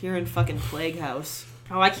You're in fucking Plague House.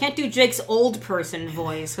 Oh, I can't do Jake's old person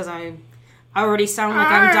voice, because I already sound like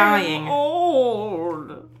I'm dying.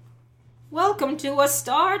 Old. Welcome to A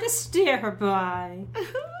Star to Steer By.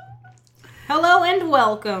 Hello and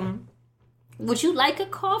welcome. Would you like a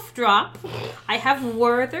cough drop? I have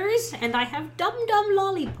Werther's and I have Dum Dum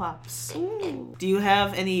lollipops. Ooh. Do you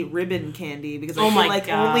have any ribbon candy? Because I Oh feel my like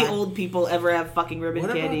God. only old people ever have fucking ribbon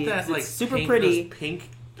candy. What about that, like, super pink, pretty. those pink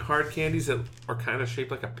hard candies that are kind of shaped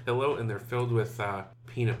like a pillow and they're filled with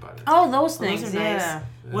peanut butter? Oh, those Those things, are nice. yeah.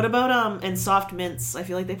 What about and soft mints? I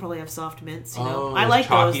feel like they probably have soft mints. You know, Oh, I like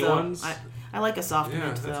those chalky though. ones? I like a soft Yeah,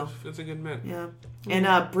 mint though. that's a good mint. Yeah,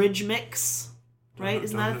 and bridge mix, right?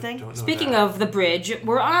 Isn't that a thing? Speaking of the bridge,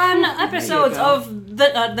 we're on episodes go. of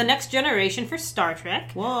the Next Generation for Star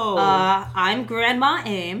Trek. Whoa. I'm Grandma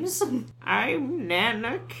Ames. I'm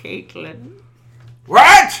Nana Caitlin.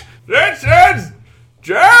 What? This is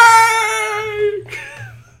Jake!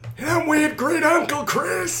 And with Great Uncle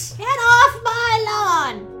Chris. Get off my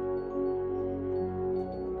lawn!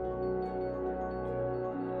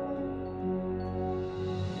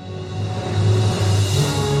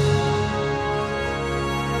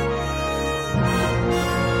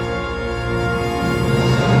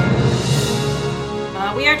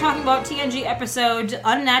 We are talking about TNG episode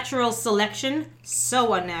Unnatural Selection,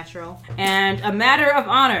 so unnatural, and A Matter of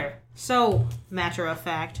Honor, so matter of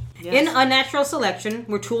fact. Yes. In Unnatural Selection,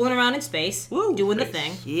 we're tooling around in space, doing the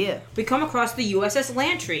thing. Yeah. We come across the USS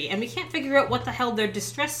Lantry, and we can't figure out what the hell their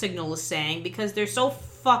distress signal is saying because they're so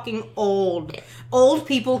fucking old. Old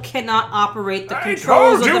people cannot operate the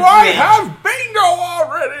controls of the bridge. I have bingo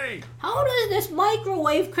already! How does this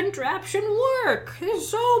microwave contraption work? There's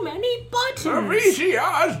so many buttons. The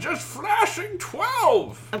VCR is just flashing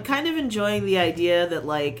 12! I'm kind of enjoying the idea that,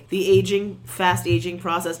 like, the fast aging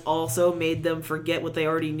process also made them forget what they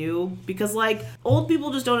already knew. Because, like, old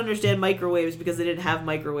people just don't understand microwaves because they didn't have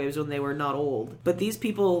microwaves when they were not old. But these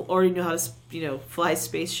people already knew how to, fly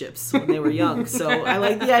spaceships when they were young. So I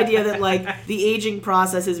like the idea that, like, the aging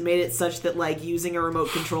process has made it such that, like, using a remote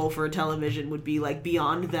control for a television would be, like,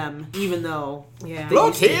 beyond them, even though... Yeah.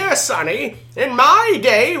 Look here, Sonny. In my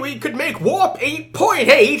day, we could make warp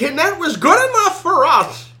 8.8, and that was good enough for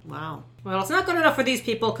us. Wow. Well, it's not good enough for these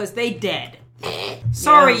people because they dead.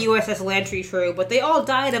 Sorry, USS Lantry Crew, but they all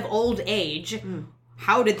died of old age.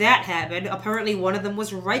 How did that happen? Apparently one of them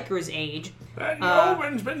was Riker's age. That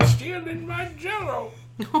yeoman's been stealing my jello.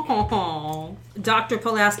 Oh. Dr.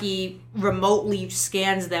 Pulaski remotely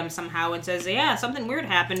scans them somehow and says, yeah, something weird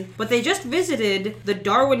happened. But they just visited the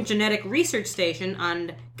Darwin Genetic Research Station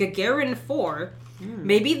on Gagarin 4.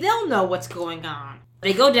 Maybe they'll know what's going on.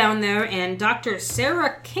 They go down there, and Dr.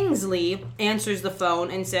 Sarah Kingsley answers the phone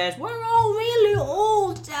and says, we're all really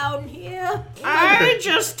old down here. I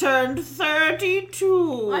just turned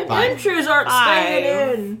 32. My dentures aren't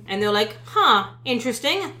staying in. And they're like,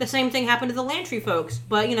 interesting. The same thing happened to the Lantry folks.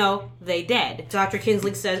 But, they dead. Dr.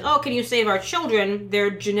 Kingsley says, can you save our children? They're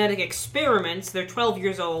genetic experiments. They're 12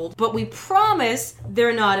 years old. But we promise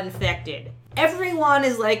they're not infected. Everyone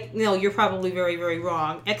is like, no, you're probably very, very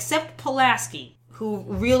wrong. Except Pulaski, who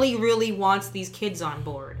really, really wants these kids on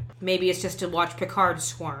board. Maybe it's just to watch Picard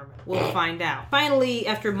squirm. We'll find out. Finally,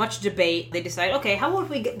 after much debate, they decide, okay, how about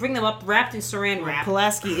we bring them up wrapped in saran wrap?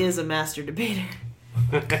 Pulaski is a master debater.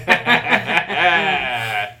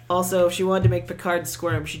 Also, if she wanted to make Picard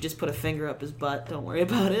squirm, she'd just put a finger up his butt. Don't worry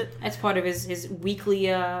about it. That's part of his weekly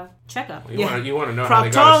checkup. You want to know how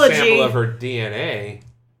they got a sample of her DNA.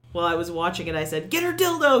 While I was watching it, I said, get her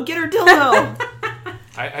dildo! Get her dildo!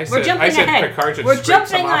 I We're jumping ahead. Picard should We're scrape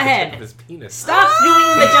some jumping off the ahead. tip of his penis. Stop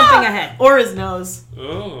doing the jumping ahead. Or his nose.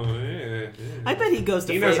 Oh, yeah. I bet he goes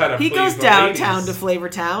to He knows how to He please goes the downtown ladies. to Flavor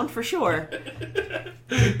Town, for sure.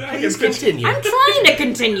 Please continue. I'm trying to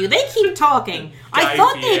continue. They keep talking. I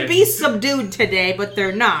thought they'd be subdued today, but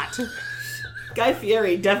they're not. Guy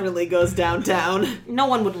Fieri definitely goes downtown. No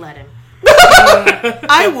one would let him.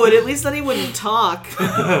 I would, at least then he wouldn't talk.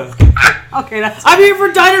 Okay, that's... I'm here for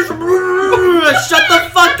diners. Shut the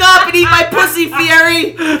fuck up and eat my pussy,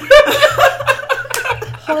 Fieri.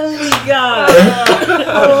 Holy God.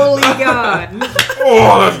 Holy God.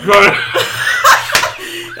 Oh, that's good.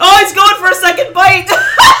 Oh, he's going for a second bite.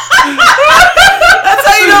 That's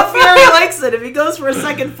how you know Fieri likes it. If he goes for a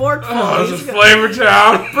second fork, This is Flavor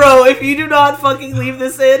Town. Bro, if you do not fucking leave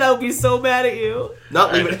this in, I'll be so mad at you.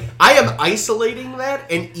 Not leaving. I am isolating that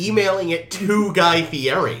and emailing it to Guy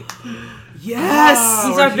Fieri. Yes!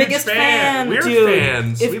 He's we're our huge biggest fan. We're Dude,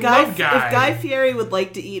 fans. If We Guy, love Guy. if Guy Fieri would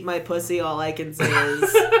like to eat my pussy, all I can say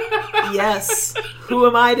is yes. Who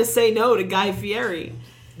am I to say no to Guy Fieri?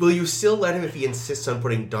 Will you still let him if he insists on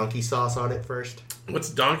putting donkey sauce on it first? What's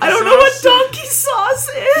donkey I don't sauce? know what donkey sauce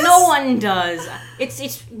is. No one does.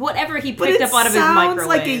 It's whatever he But picked it up out of his sounds microwave.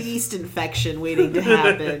 like a yeast infection waiting to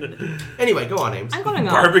happen. Anyway, go on, Ames. I'm going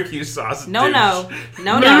on. Barbecue sauce. No.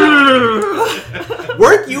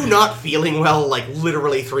 Weren't you not feeling well, like,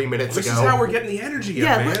 literally 3 minutes This ago? is how we're getting the energy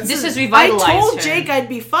up, man. listen, This has revitalized I told her. Jake I'd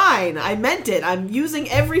be fine. I meant it. I'm using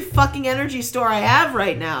every fucking energy store I have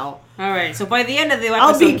right now. All right. So by the end of the episode,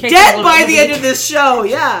 I'll be Kate dead will by be- the end of this show.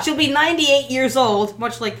 Yeah. She'll be 98 years old,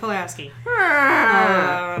 much like Pulaski.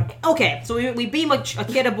 Okay, so we beam a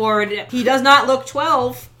kid aboard. He does not look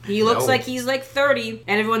 12. He looks No. like he's like 30.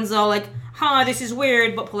 And everyone's all like, huh, this is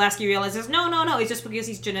weird. But Pulaski realizes, no, it's just because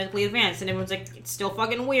he's genetically advanced. And everyone's like, it's still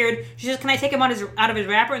fucking weird. She says, can I take him out of his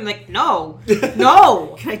wrapper? And like, no.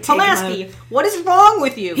 No. Can I take him Pulaski, what is wrong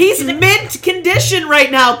with you? He's mint condition right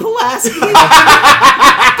now, Pulaski.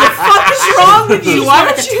 The fuck is wrong with you? She's Why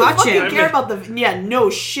not don't to you touch fucking him. care about the... Yeah, no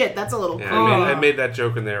shit. That's a little... Yeah, I made that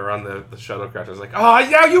joke when they were on the shuttlecraft. I was like, oh,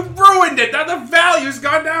 yeah, you ruined it. Now the value's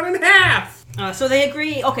gone down in half. So they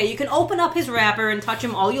agree, okay, you can open up his wrapper and touch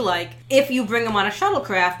him all you like if you bring him on a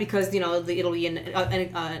shuttlecraft because, it'll be in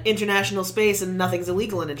international space and nothing's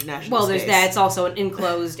illegal in international well, space. there's that. It's also an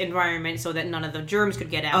enclosed environment so that none of the germs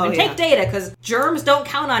could get out. Oh, and yeah. take data, because germs don't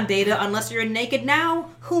count on data unless you're naked now.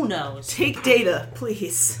 Who knows? Take data,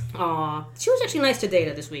 please. Aw. She was actually nice to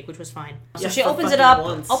Data this week, which was fine. So Yeah, she for opens it fucking up,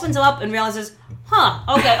 once. and realizes,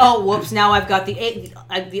 okay, oh, whoops, now I've got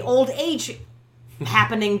the old age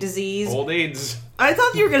happening disease. Old AIDS. I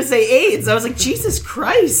thought you were going to say AIDS. I was like, Jesus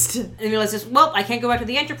Christ. And realizes, well, I can't go back to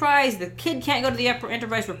the Enterprise. The kid can't go to the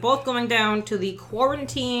Enterprise. We're both going down to the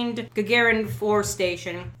quarantined Gagarin 4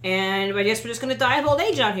 station. And I guess we're just going to die of old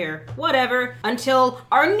age out here. Whatever. Until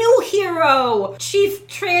our new hero, Chief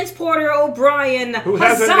Transporter O'Brien. Who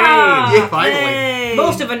has a Huzzah! name. Yeah, finally. Hey.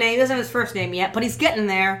 Most of a name. He doesn't have his first name yet, but he's getting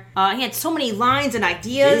there. He had so many lines and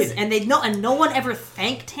ideas, and no one ever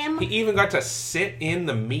thanked him. He even got to sit in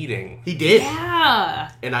the meeting. He did. Yeah.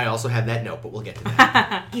 And I also have that note, but we'll get to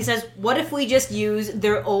that. He says, what if we just use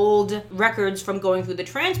their old records from going through the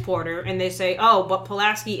transporter? And they say, oh, but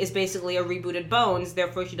Pulaski is basically a rebooted Bones,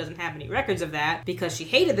 therefore she doesn't have any records of that because she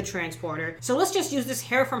hated the transporter. So let's just use this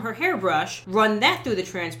hair from her hairbrush, run that through the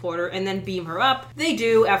transporter, and then beam her up. They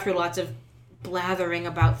do, after lots of blathering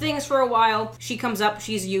about things for a while. She comes up,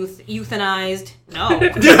 she's euthanized. No.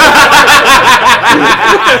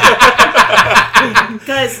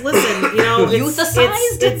 Guys, listen,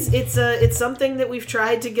 Euthicized? it's something that we've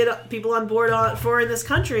tried to get people on board for in this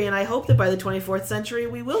country, and I hope that by the 24th century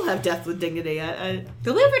we will have death with dignity.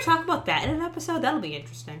 Did we ever talk about that in an episode? That'll be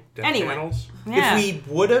interesting. Death Anyway. panels. Yeah. If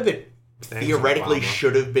we would have, it Thanks, theoretically Obama.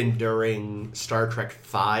 should have been during Star Trek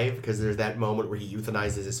V, because there's that moment where he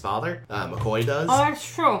euthanizes his father. McCoy does. Oh,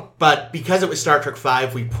 that's true. But because it was Star Trek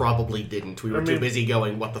V, we probably didn't. We were too mean, busy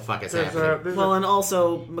going, what the fuck is happening? Well, and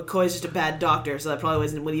also McCoy's just a bad doctor, so that probably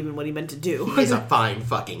wasn't what he meant to do. He's a fine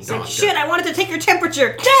fucking doctor. Shit, I wanted to take your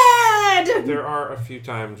temperature. Dad! There are a few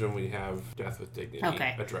times when we have death with dignity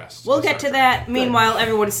addressed. We'll in get Star to Trek. that. Meanwhile,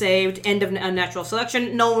 everyone's saved. End of unnatural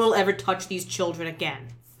selection. No one will ever touch these children again.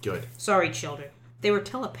 Good. Sorry, children. They were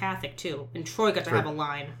telepathic, too. And Troy got to have a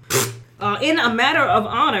line. In a matter of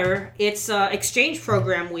honor, it's exchange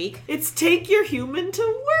program week. It's Take Your Human to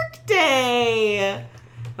Work Day!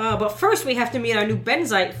 But first, we have to meet our new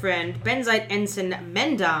Benzite friend, Benzite Ensign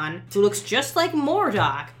Mendon, who looks just like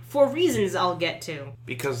Mordok, for reasons I'll get to.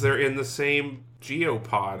 Because they're in the same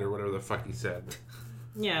geopod or whatever the fuck he said.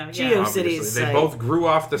 Yeah. GeoCities Obviously. They site. both grew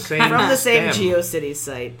off the same From the same stem. GeoCities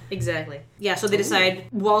site. Exactly. Yeah, so they decide,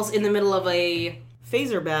 whilst in the middle of a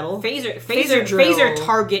Phaser battle. phaser drill.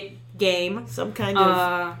 target game. Some kind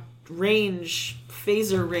of range.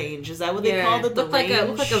 Phaser range. Is that what they called it? Looked like a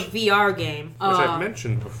VR game. Which I've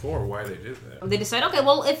mentioned before why they did that. They decide, okay,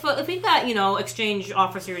 well, if we've got, exchange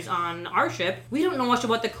officers on our ship, we don't know much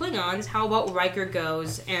about the Klingons. How about Riker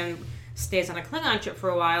goes and stays on a Klingon ship for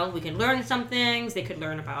a while? We can learn some things. They could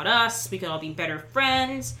learn about us. We could all be better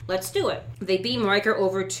friends. Let's do it. They beam Riker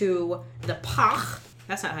over to the Pach.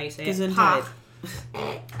 That's not how you say it. Gesundheit.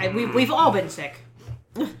 Pach. We've all been sick.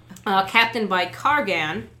 Captained by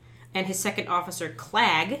Kargan and his second officer,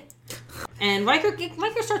 Clag. And Riker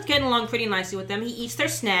starts getting along pretty nicely with them. He eats their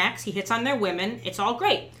snacks. He hits on their women. It's all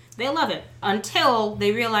great. They love it. Until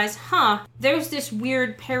they realize, there's this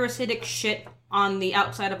weird parasitic shit on the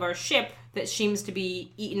outside of our ship that seems to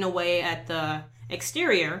be eating away at the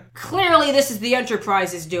exterior. Clearly this is the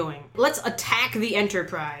Enterprise's doing. Let's attack the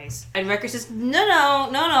Enterprise. And Riker says,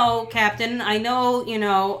 no, Captain. I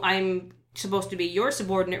know, I'm supposed to be your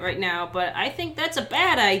subordinate right now, but I think that's a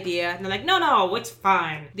bad idea. And they're like, no, it's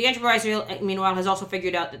fine. The Enterprise, meanwhile, has also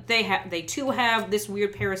figured out that they too have this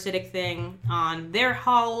weird parasitic thing on their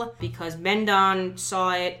hull because Mendon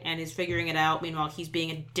saw it and is figuring it out. Meanwhile, he's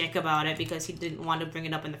being a dick about it because he didn't want to bring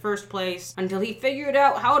it up in the first place until he figured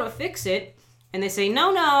out how to fix it. And they say,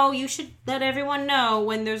 no, you should let everyone know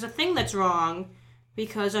when there's a thing that's wrong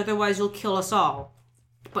because otherwise you'll kill us all.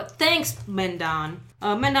 But thanks, Mendon.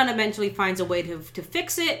 Mendon eventually finds a way to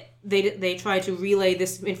fix it. They try to relay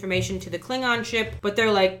this information to the Klingon ship, but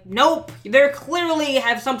they're like, nope, they clearly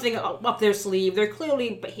have something up their sleeve. They're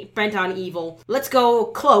clearly bent on evil. Let's go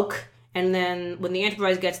cloak. And then when the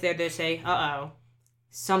Enterprise gets there, they say, uh-oh,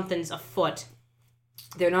 something's afoot.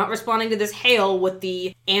 They're not responding to this hail with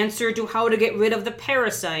the answer to how to get rid of the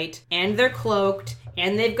parasite, and they're cloaked,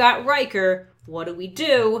 and they've got Riker. What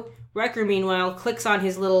do? Riker, meanwhile, clicks on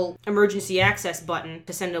his little emergency access button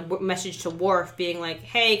to send a message to Worf being like,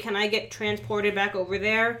 hey, can I get transported back over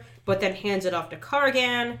there? But then hands it off to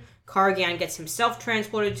Kargan. Kargan gets himself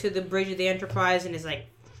transported to the bridge of the Enterprise and is like,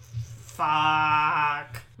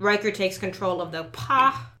 fuck. Riker takes control of the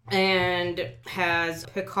PA and has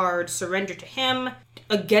Picard surrender to him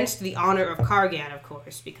against the honor of Kargan, of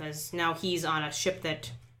course, because now he's on a ship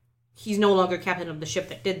that... He's no longer captain of the ship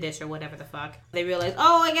that did this, or whatever the fuck. They realize,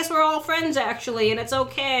 I guess we're all friends, actually, and it's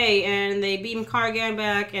okay. And they beam Kargan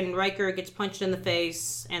back, and Riker gets punched in the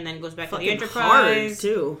face, and then goes back to the Enterprise. Hard,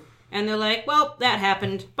 too. And they're like, well, that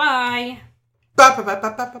happened. Bye.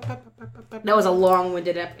 That was a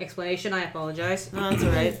long-winded explanation. I apologize. No, that's all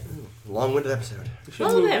right. Long-winded episode.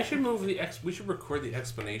 We should record the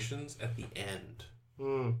explanations at the end.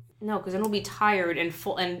 No, because then we'll be tired and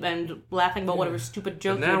full and laughing about whatever stupid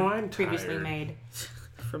joke we previously made.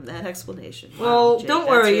 From that explanation. Well, Jake, don't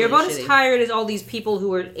worry. really You're about shitty. as tired as all these people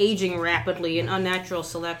who are aging rapidly in unnatural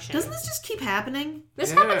selection. Doesn't this just keep happening?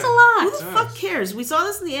 This happens a lot. Who the fuck cares? We saw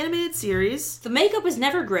this in the animated series. The makeup is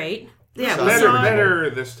never great. Yeah, better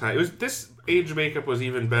this time. This age makeup was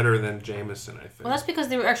even better than Jameson, I think. Well, that's because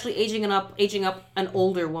they were actually aging up an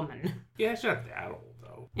older woman. Yeah, she's not that old.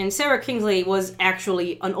 And Sarah Kingsley was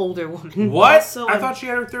actually an older woman. What? Also, I thought she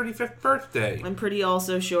had her 35th birthday. I'm pretty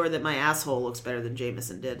also sure that my asshole looks better than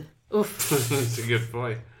Jameson did. Oof. That's a good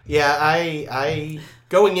point. Yeah, I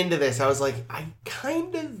going into this, I was like, I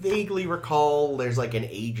kind of vaguely recall there's like an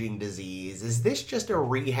aging disease. Is this just a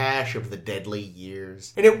rehash of the Deadly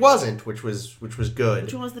Years? And it wasn't, which was good.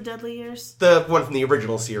 Which one was the Deadly Years? The one from the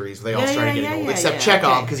original series. They all started getting old, except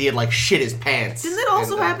Chekhov because he had like shit his pants. Didn't that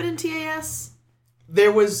also happen in TAS?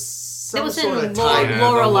 There was some sort of time.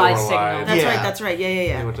 Lorelei signal. That's right.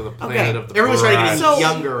 Yeah. They went to the planet of the Everyone's trying to get So-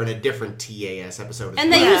 younger in a different TAS episode.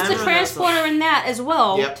 And they Yeah, used I the remember transporter in that as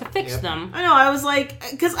well to fix Yep. them. I know, I was like,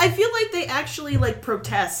 because I feel like they actually, like,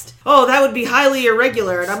 protest. Oh, that would be highly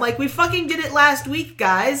irregular. And I'm like, we fucking did it last week,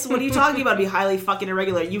 guys. What are you talking about, be highly fucking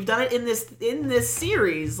irregular? You've done it in this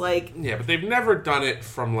series. Like, Yeah, but they've never done it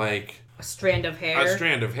from, like, A strand of hair. a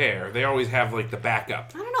strand of hair. They always have, like, the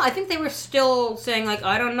backup. I don't know. I think they were still saying, like,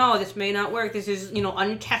 I don't know, this may not work. This is,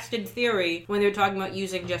 untested theory when they're talking about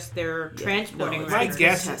using just their transporting no, My records.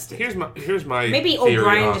 guess tested. here's my Maybe theory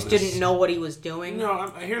O'Brien on just this. didn't know what he was doing.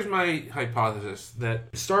 No, here's my hypothesis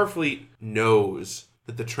that Starfleet knows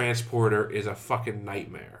that the transporter is a fucking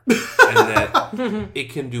nightmare and that it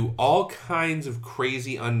can do all kinds of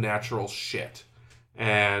crazy unnatural shit.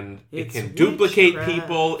 And it It's can duplicate witchcraft.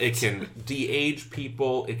 people, it can de-age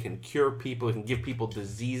people, it can cure people, it can give people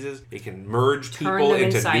diseases, it can merge Turn people them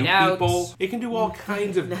into inside new out. people. It can do all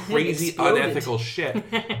kinds of crazy, Exploded. unethical shit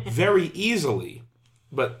very easily.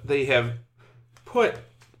 But they have put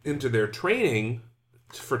into their training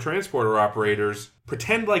for transporter operators,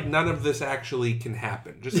 pretend like none of this actually can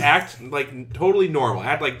happen. Just act like totally normal.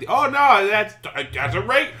 Act like, oh no, that's a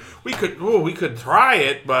right. We could try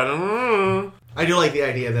it, but I do like the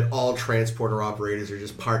idea that all transporter operators are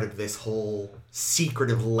just part of this whole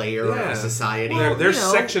secretive layer of society. Well, they're you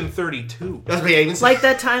know. Section 32. That's what I even said. like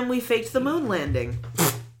that time we faked the moon landing.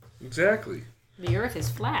 Exactly. The Earth is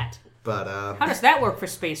flat. But How does that work for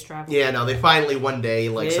space travel? yeah, no, they finally one day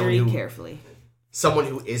Very carefully. someone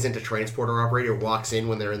who isn't a transporter operator walks in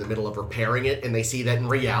when they're in the middle of repairing it, and they see that in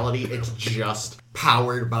reality it's just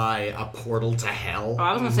powered by a portal to hell. Oh,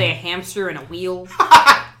 I was going to say a hamster and a wheel.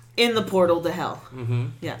 In the portal to hell. Mm-hmm.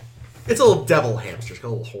 Yeah. It's a little devil hamster. It's got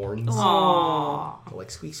little horns. Aww.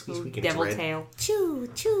 Like squeak, squeak, squeak, and Devil it's red. tail. Choo,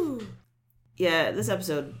 choo. Yeah, this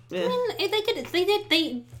episode. I mean,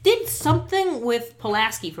 they did something with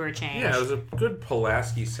Pulaski for a change. Yeah, it was a good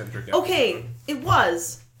Pulaski-centric episode. Okay, it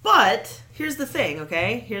was. But here's the thing,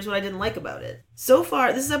 okay? Here's what I didn't like about it. So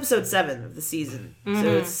far, this is episode 7 of the season.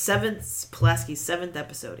 So it's Pulaski's 7th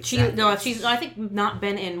episode. Exactly. She's I think not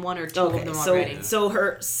been in 1 or 2 of them already. So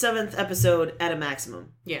her 7th episode at a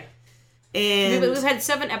maximum. Yeah. And we've had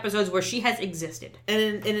 7 episodes where she has existed.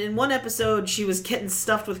 And in one episode, she was getting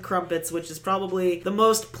stuffed with crumpets, which is probably the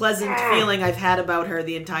most pleasant feeling I've had about her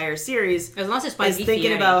the entire series. Unless it's by Guy thinking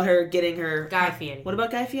Fieri. about her getting her... Guy Fieri. What about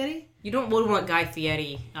Guy Fieri? You don't want Guy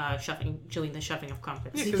Fieri doing the shoving of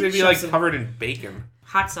crumpets. Yeah, because they'd be like covered in bacon.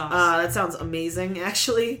 Hot sauce. That sounds amazing,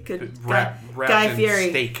 actually. Wrapped Guy in Fieri.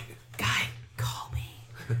 steak. Guy, call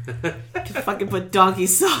me. Could fucking put donkey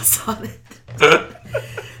sauce on it.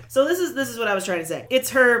 So this is what I was trying to say. It's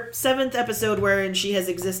her 7th episode wherein she has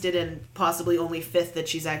existed, and possibly only 5th that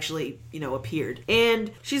she's actually, appeared.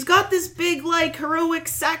 And she's got this big, heroic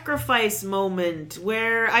sacrifice moment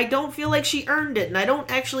where I don't feel like she earned it, and I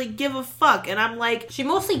don't actually give a fuck. And I'm like... She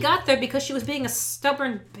mostly got there because she was being a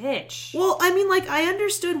stubborn bitch. Well, I mean, I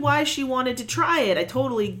understood why she wanted to try it. I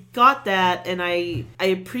totally got that, and I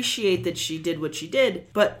appreciate that she did what she did.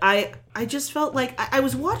 But I just felt like I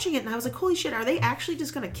was watching it and I was like, holy shit, are they actually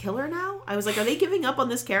just going to kill her now? I was like, are they giving up on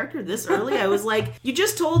this character this early? I was like, you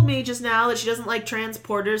just told me just now that she doesn't like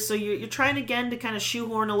transporters, so you're trying again to kind of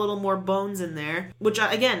shoehorn a little more bones in there, which,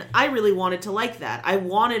 I really wanted to like that. I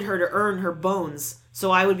wanted her to earn her bones.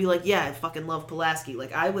 So I would be like, yeah, I fucking love Pulaski. She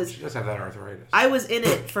does have that arthritis. I was in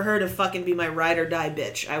it for her to fucking be my ride or die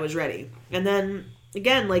bitch. I was ready. And then...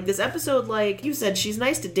 Again, this episode, you said, she's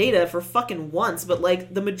nice to Data for fucking once, but,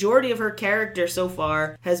 the majority of her character so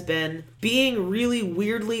far has been being really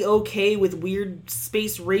weirdly okay with weird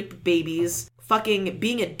space rape babies, fucking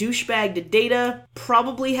being a douchebag to Data,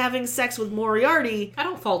 probably having sex with Moriarty. I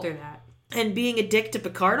don't falter that. And being a dick to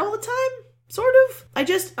Picard all the time? Sort of. I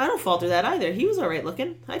don't falter that either. He was alright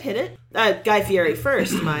looking. I'd hit it. Guy Fieri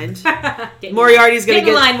first, mind. Moriarty's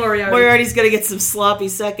gonna Moriarty's gonna get some sloppy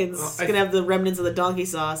seconds. He's gonna have the remnants of the donkey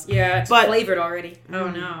sauce. Yeah, it's flavored already. Oh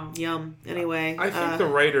no. Yum. Anyway. I think the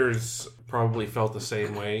writers probably felt the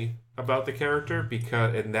same way about the character,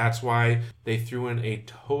 and that's why they threw in a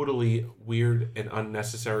totally weird and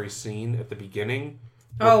unnecessary scene at the beginning.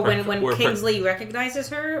 When Kingsley recognizes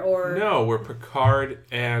her, or no, where Picard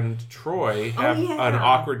and Troy have an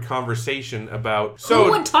awkward conversation about.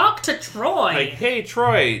 Who would talk to Troy? Like, hey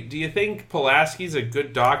Troy, do you think Pulaski's a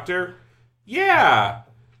good doctor? Yeah.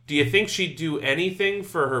 Do you think she'd do anything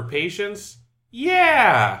for her patients?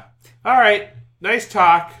 Yeah. All right. Nice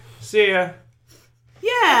talk. See ya. Yeah.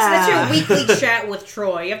 That's your weekly chat with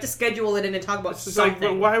Troy. You have to schedule it in and talk about something.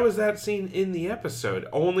 But why was that scene in the episode?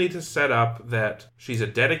 Only to set up that she's a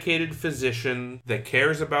dedicated physician that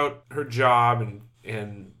cares about her job and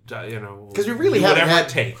because we really haven't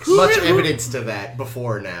had much evidence to that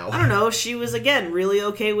before now. I don't know. She was, again, really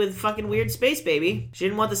okay with fucking weird Space Baby. She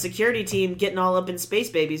didn't want the security team getting all up in Space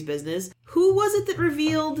Baby's business. Who was it that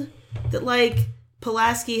revealed that,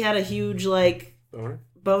 Pulaski had a huge,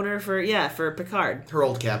 boner for Picard? Her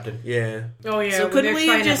old captain. Yeah. Oh, yeah. So couldn't we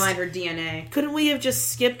have just find her DNA? Couldn't we have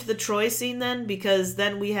just skipped the Troy scene then? Because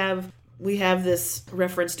then we have this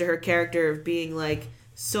reference to her character of being,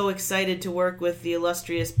 so excited to work with the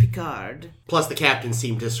illustrious Picard. Plus, the captain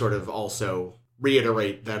seemed to sort of also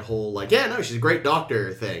reiterate that whole, she's a great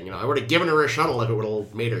doctor thing. I would have given her a shuttle if it would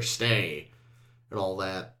have made her stay. And all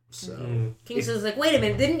that. So Kingston's like, wait a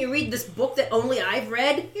minute, didn't you read this book that only I've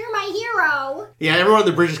read? You're my hero. Yeah, everyone on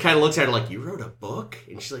the bridge just kind of looks at her like, you wrote a book?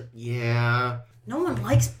 And she's like, yeah. No one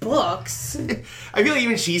likes books. I feel like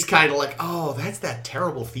even she's kind of like, oh, that's that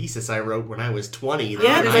terrible thesis I wrote when I was 20.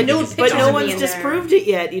 Yeah, but no one's disproved it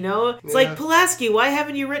yet, It's like, Pulaski, why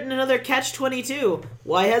haven't you written another Catch-22?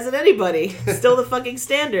 Why hasn't anybody? Still the fucking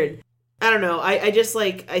standard. I don't know. I just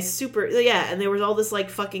and there was all this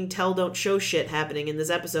fucking tell don't show shit happening in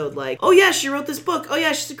this episode. Oh yeah, she wrote this book. Oh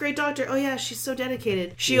yeah, she's a great doctor. Oh yeah, she's so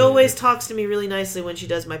dedicated. She always talks to me really nicely when she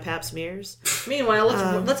does my pap smears. Meanwhile,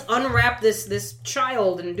 let's unwrap this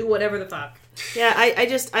child and do whatever the fuck. Yeah,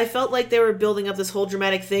 I felt like they were building up this whole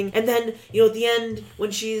dramatic thing, and then at the end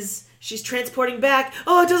when she's transporting back,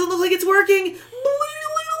 oh, it doesn't look like it's working.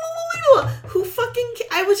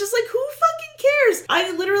 I was just like, who fucking cares?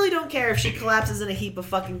 I literally don't care if she collapses in a heap of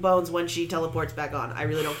fucking bones when she teleports back on. I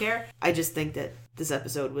really don't care. I just think that this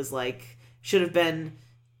episode was should have been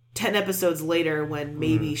 10 episodes later when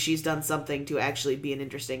maybe she's done something to actually be an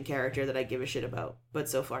interesting character that I give a shit about. But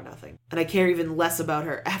so far, nothing. And I care even less about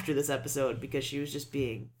her after this episode because she was just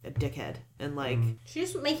being a dickhead. And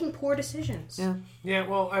she's making poor decisions. Yeah. Yeah,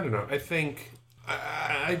 well, I don't know. I think...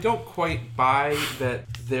 I don't quite buy that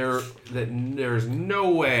there's no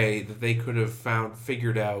way that they could have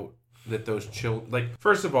figured out that those children... Like,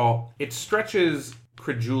 first of all, it stretches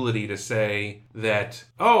credulity to say that,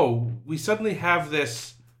 oh, we suddenly have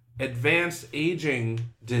this advanced aging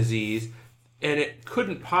disease, and it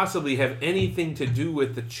couldn't possibly have anything to do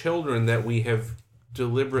with the children that we have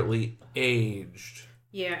deliberately aged.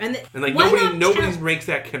 Yeah, and like nobody makes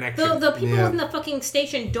that connection. The people in the fucking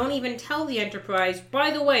station don't even tell the Enterprise,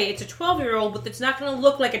 by the way, it's a 12-year-old, but it's not going to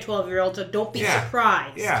look like a 12-year-old, so don't be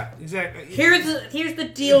surprised. Yeah, exactly. Here's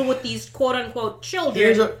the deal with these quote-unquote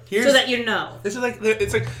children, so that you know. This is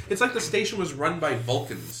it's like the station was run by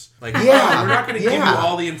Vulcans. Like, we're not going to give you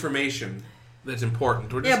all the information that's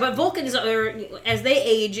important. But Vulcans, as they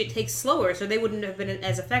age, it takes slower, so they wouldn't have been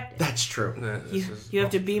as effective. That's true. You have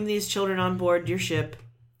to beam these children on board your ship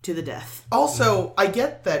to the death. Also, I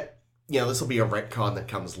get that, this will be a retcon that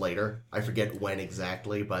comes later. I forget when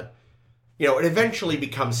exactly, but, it eventually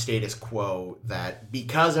becomes status quo that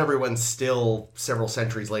because everyone's still several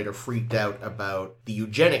centuries later freaked out about the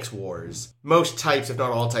eugenics wars, most types, if not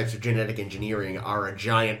all types of genetic engineering are a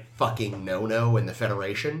giant fucking no-no in the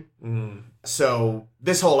Federation. Mm. So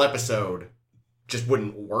this whole episode just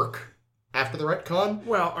wouldn't work after the retcon.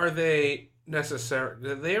 Well, are they necessary?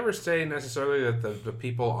 Did they ever say necessarily that the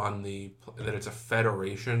people on that it's a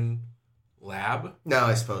Federation lab? No,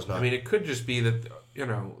 I suppose not. I mean, it could just be that the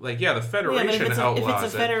Federation outlaws if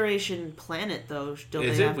it's a Federation planet, though, don't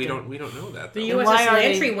is they it? have We to... don't know that. The USS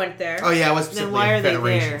Lantry went there. Oh yeah, it was then why are they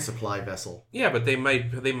Federation there? supply vessel. Yeah, but they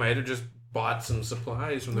might have just bought some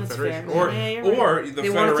supplies from the That's Federation, fair. or the They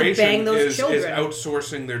wanted to Federation bang those is children.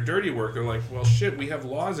 outsourcing their dirty work. They're like, well, shit, we have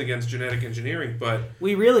laws against genetic engineering, but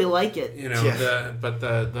we really like it.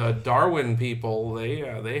 The Darwin people,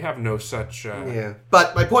 they have no such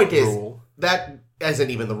But my point rule. is that isn't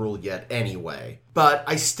even the rule yet anyway. But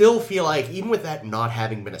I still feel like even with that not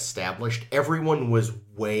having been established, everyone was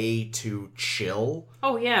way too chill.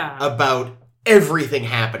 Oh yeah. About everything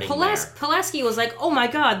happening there. Pulaski was like, oh my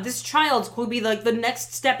god, this child could be like the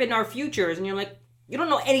next step in our futures. And you're like, you don't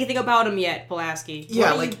know anything about him yet, Pulaski.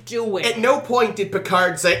 What are you doing? At no point did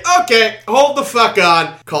Picard say, okay, hold the fuck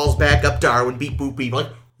on. Calls back up Darwin, beep boop beep. Like,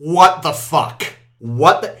 what the fuck?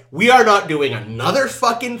 We are not doing another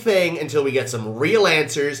fucking thing until we get some real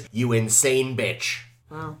answers, you insane bitch.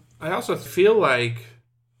 Wow. I also feel like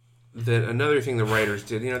that another thing the writers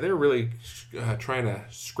did, they're really trying to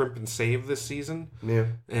scrimp and save this season. Yeah.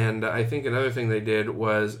 And I think another thing they did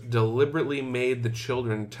was deliberately made the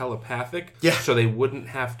children telepathic, so they wouldn't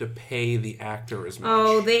have to pay the actor as much.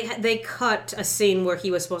 Oh, they cut a scene where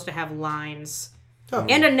he was supposed to have lines. Oh.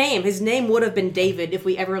 And a name. His name would have been David if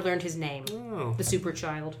we ever learned his name. Oh. The super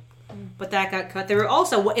child. But that got cut. They were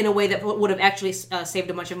also, in a way that would have actually saved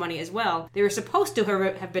a bunch of money as well, they were supposed to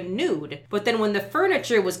have been nude. But then when the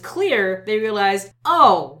furniture was clear, they realized,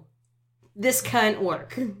 oh, this can't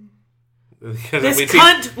work. We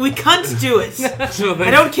can't do it. So I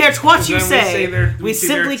don't care what you say. We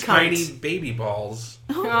simply can't. Tiny baby balls.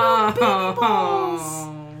 Oh, baby balls.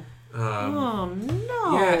 Oh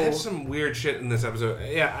no! Yeah, there's some weird shit in this episode.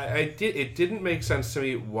 Yeah, it didn't make sense to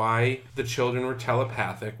me why the children were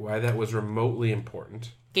telepathic, why that was remotely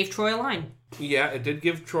important. Gave Troy a line. Yeah, it did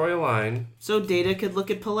give Troy a line. So Data could look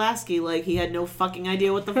at Pulaski like he had no fucking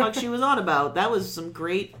idea what the fuck she was on about. That was some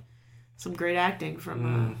great acting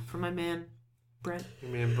from my man Brent.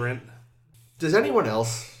 Your man Brent. Does anyone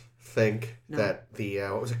else think that the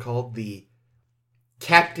what was it called, the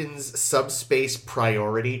Captain's Subspace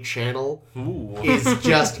Priority channel is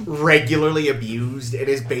just regularly abused and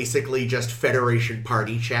is basically just Federation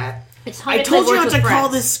party chat? I told you not to call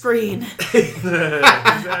this screen.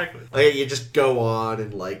 Exactly. Like, you just go on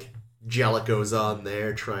and Jellicoe's on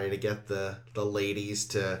there trying to get the ladies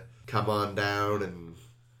to come on down and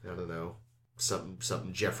I don't know,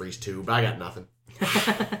 something Jeffrey's tube. I got nothing.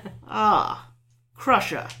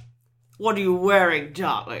 Crusher, what are you wearing,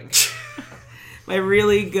 darling? My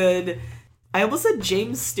really good, I almost said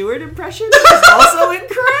James Stewart impression, which is also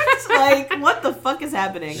incorrect. What the fuck is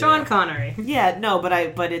happening? Sean Connery. Yeah, no, but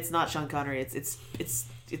it's not Sean Connery.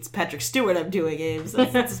 It's Patrick Stewart I'm doing, Ames.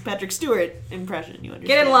 It's a Patrick Stewart impression, you understand.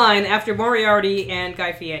 Get in line after Moriarty and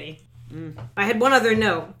Guy Fieri. I had one other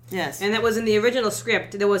note. Yes. And that was in the original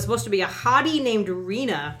script. There was supposed to be a hottie named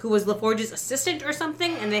Rena who was LaForge's assistant or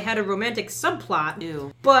something, and they had a romantic subplot.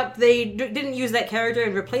 Ew. But they didn't use that character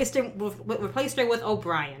and replaced her with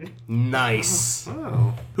O'Brien. Nice.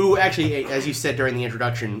 Oh. Who actually, as you said during the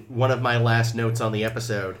introduction, one of my last notes on the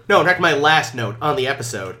episode. No, not my last note on the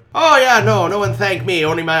episode. Oh yeah, no one thanked me,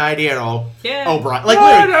 only my idea and all. Yeah. O'Brien.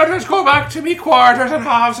 Let's go back to me quarters and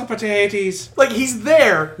halves of potatoes. He's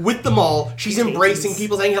there with them all, she's embracing Taters.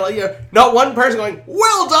 people saying hello. You know, not one person going,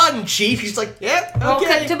 "Well done, Chief." She's like, "Yeah,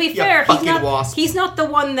 okay." Well, to be you fair, fucking wasp. he's not the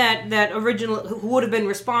one that originally who would have been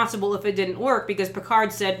responsible if it didn't work, because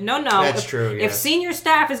Picard said, no. That's true, yeah. If senior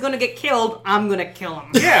staff is going to get killed, I'm going to kill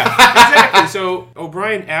him. Yeah, exactly. So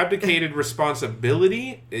O'Brien abdicated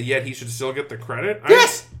responsibility, yet he should still get the credit.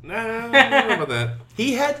 Yes! I don't know about that.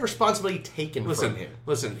 He had responsibility taken from him.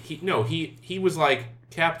 Listen. He was like,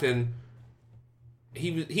 Captain.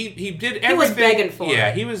 He did everything. He was begging for it.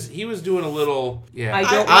 Yeah, he was doing a little. Yeah,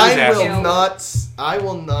 I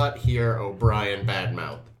will not hear O'Brien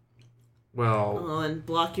badmouth. Well, Oh, and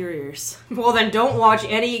block your ears. Well, then don't watch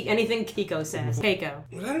anything Kiko says. Keiko.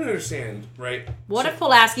 I don't understand, right? What if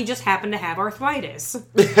Pulaski just happened to have arthritis?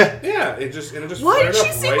 Yeah, it just Why flared did she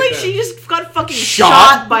up seem right like then. she just got fucking Shot?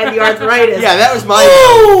 shot by the arthritis? Yeah, that was my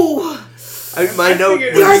Ooh! my note.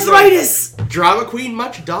 figured- The Was, arthritis! drama queen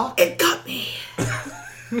much, Doc? It got me.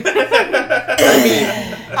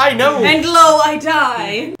 I know. And lo, I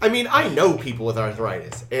die. I mean, I know people with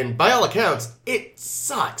arthritis, and by all accounts, it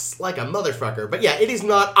sucks like a motherfucker. But yeah, it is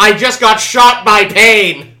not. I just got shot by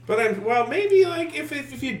pain. But maybe like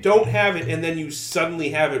if you don't have it and then you suddenly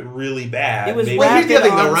have it really bad. It was maybe, Well, here's the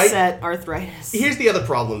rapid other thing, though, right? onset arthritis. Here's the other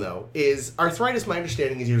problem, though: is arthritis. My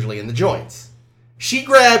understanding is usually in the joints. She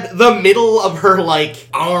grabbed the middle of her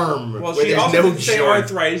arm. Well, where she there's also no didn't say joint.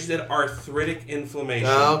 arthritis, that arthritic inflammation.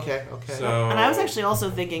 Oh, okay. So, And I was actually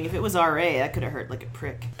also thinking, if it was RA, that could have hurt like a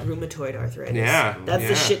prick. Rheumatoid arthritis. Yeah, That's yeah.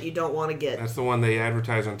 the shit you don't want to get. That's the one they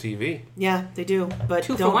advertise on TV. Yeah, they do. But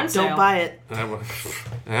 2 for 1 don't sale. buy it.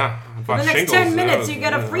 Yeah. For the next 10 minutes, you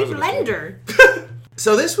get a free blender.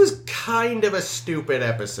 So this was kind of a stupid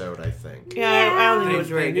episode, I think. Yeah, I don't think it was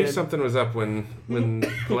I very knew good. something was up when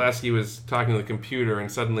Pulaski was talking to the computer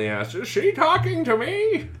and suddenly asked, "Is she talking to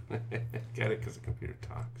me?" Get it? Because the computer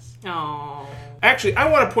talks. Oh. Actually, I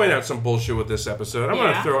want to point out some bullshit with this episode. I'm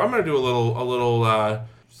Yeah? gonna do a little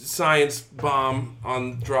science bomb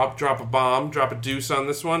on drop a deuce on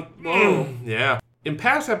this one. Yeah. In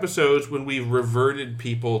past episodes, when we've reverted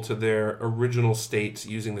people to their original states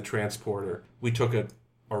using the transporter, we took an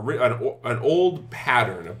old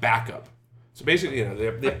pattern, a backup. So basically,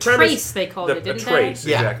 the premise, Trace, they called it, didn't a trace,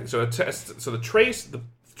 they? Yeah. exactly. So the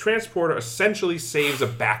transporter essentially saves a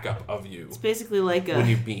backup of you It's basically like when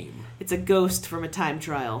you beam. it's a ghost from a time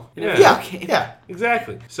trial. in a Yeah. video Yeah, game. yeah.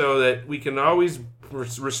 Exactly. So that we can always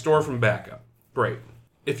restore from backup. Great.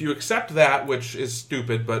 If you accept that, which is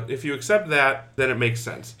stupid, but if you accept that, then it makes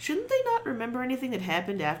sense. Shouldn't they not remember anything that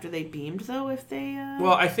happened after they beamed, though? If they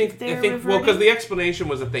Well, I think they're because reverting? the explanation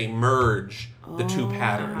was that they merge the two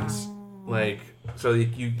patterns. So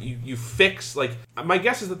you fix, my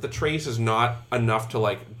guess is that the trace is not enough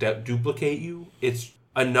to duplicate you. It's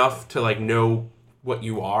enough to know what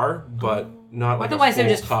you are, but not like Otherwise, a they full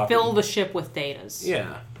would just copy. fill the ship with datas.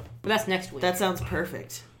 Yeah. But that's next week. that sounds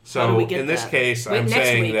perfect. How do So we get in this that? case, Wait, I'm next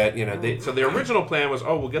saying week. that so the original plan was,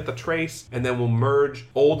 we'll get the trace and then we'll merge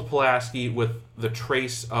old Pulaski with the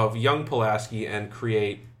trace of young Pulaski and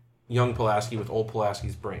create young Pulaski with old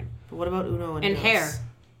Pulaski's brain But what about Uno and And Dos? hair.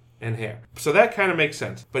 and hair. So that kind of makes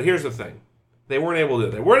sense. But here's the thing: they weren't able to do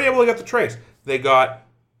it. They weren't able to get the trace. They got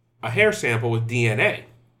a hair sample with DNA.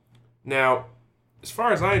 Now, as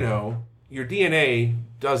far as I know, your DNA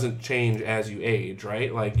doesn't change as you age,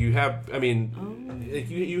 right? You have,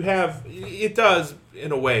 you have, it does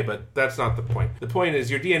in a way, but that's not the point. The point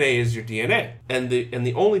is your DNA is your DNA. And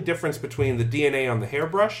the only difference between the DNA on the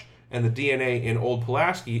hairbrush and the DNA in old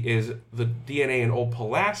Pulaski is the DNA in old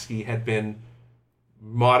Pulaski had been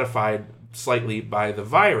modified slightly by the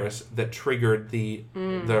virus that triggered the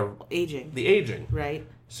aging. Right.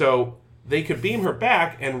 So they could beam her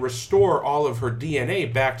back and restore all of her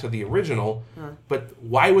DNA back to the original, but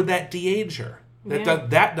why would that de-age her?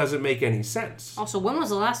 That doesn't make any sense. Also, when was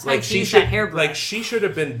the last time she used that hairbrush? She should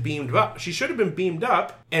have been beamed up. She should have been beamed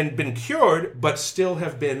up and been cured, but still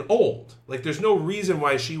have been old. There's no reason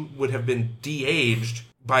why she would have been de-aged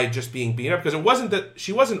by just being beamed up, because it wasn't that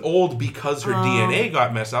she wasn't old because her DNA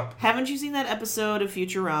got messed up. Haven't you seen that episode of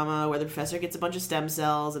Futurama where the professor gets a bunch of stem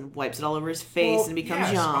cells and wipes it all over his face and becomes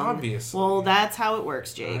yes, young? obviously. Well, that's how it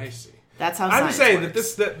works, Jake. I see. That's how I'm science just saying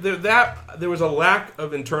works. that there was a lack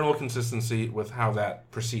of internal consistency with how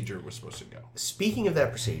that procedure was supposed to go. Speaking of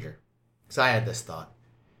that procedure, because I had this thought.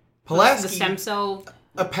 The Pulaski stem cell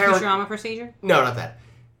apparently Futurama procedure? No, not that.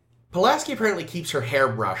 Pulaski apparently keeps her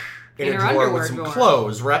hairbrush in In a her drawer underwear with some drawer.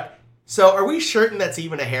 clothes, right? So are we certain that's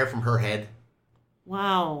even a hair from her head?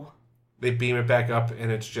 Wow. They beam it back up,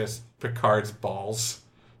 and it's just Picard's balls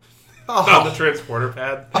on Oh, the transporter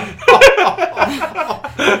pad.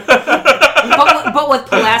 but with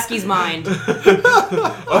Pulaski's mind.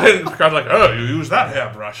 And Picard's like, oh, you use that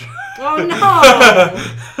hairbrush. Oh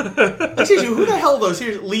no! Excuse you, who the hell those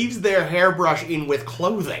here leaves their hairbrush in with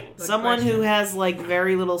clothing? Someone who has, like,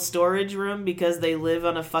 very little storage room because they live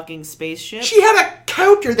on a fucking spaceship. She had a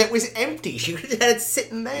counter that was empty. She could have had it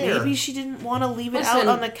sitting there. Maybe she didn't want to leave it out Listen,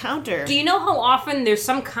 on the counter. Do you know how often there's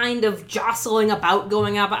some kind of jostling about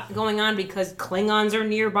going on because Klingons are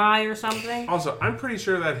nearby or something? Also, I'm pretty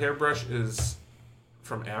sure that hairbrush is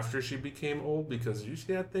from after she became old, because did you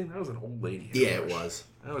see that thing? That was an old lady hairbrush. Yeah, it was.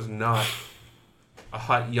 That was not a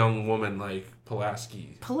hot young woman like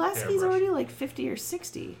Pulaski. Pulaski's hairbrush. already, like, 50 or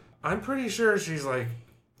 60. I'm pretty sure she's like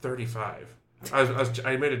 35.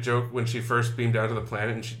 I made a joke when she first beamed out of the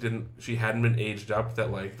planet and she hadn't been aged up,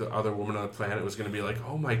 that like the other woman on the planet was going to be like,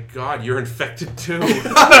 oh my god, you're infected too. No!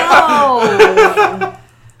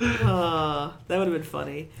 That would have been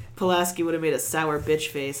funny. Pulaski would have made a sour bitch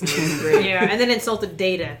face. And it would be great. Yeah, and then insulted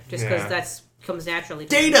Data, just because Yeah. that's comes naturally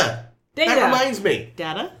to him. Data! Data! That reminds me.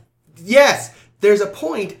 Data? Yes, there's a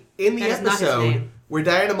point in the That is not his episode name. where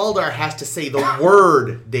Diana Muldaur has to say the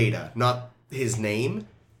word Data, not his name.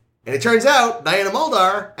 And it turns out Diana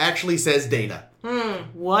Muldaur actually says Data.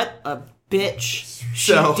 What a bitch.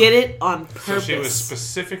 So- She did it on purpose. So she was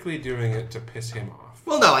specifically doing it to piss him off.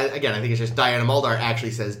 Well, no, I think it's just Diana Muldaur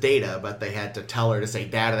actually says Data, but they had to tell her to say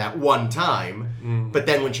Data that one time. But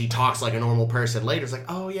then when she talks like a normal person later, it's like,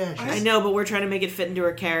 oh yeah, she's... I know, but we're trying to make it fit into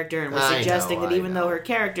her character, and we're I suggesting know, that I even know. though her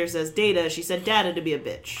character says Data, she said Data to be a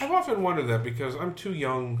bitch. I've often wondered that because I'm too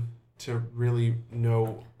young to really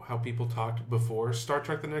know how people talked before Star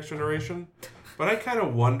Trek The Next Generation. But I kind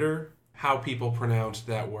of wonder how people pronounced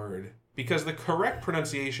that word. Because the correct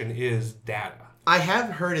pronunciation is data. I have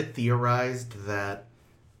heard it theorized that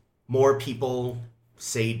more people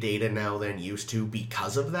say Data now than used to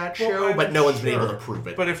because of that show, Well, but no one's been sure. able to prove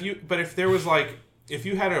it. But if there was like, if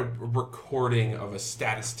you had a recording of a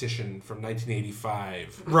statistician from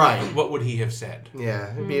 1985, Right. what would he have said?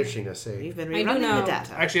 Yeah, it'd be interesting to see. We've been I do rerunning know. the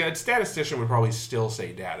data. Actually, a statistician would probably still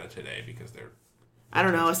say data today because they're... I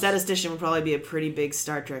don't know, a statistician would probably be a pretty big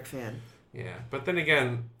Star Trek fan. Yeah, but then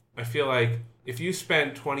again, I feel like if you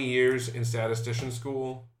spend 20 years in statistician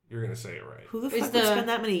school, you're going to say it right. Who the Is fuck would the- spend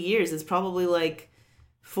that many years? It's probably like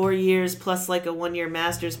 4 years plus like a 1-year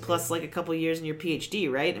master's plus like a couple years in your PhD,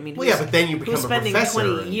 right? I mean, Well, yeah, but then you become who's a spending professor.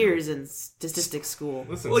 20 years in statistics school?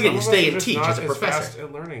 Listen, Well, again, some you of stay us and are just teach not as a as professor. fast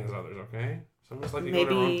at learning as others, okay? Some of us like to go at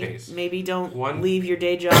our own pace. Maybe don't One- leave your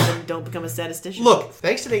day job and don't become a statistician. Look,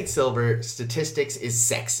 thanks to Nate Silver, statistics is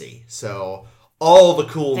sexy. So all the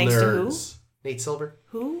cool Thanks to who? nerds. Nate Silver,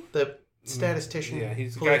 Who? the statistician, Yeah,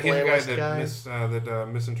 he's the guy, political analyst that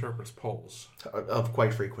misinterprets polls. Of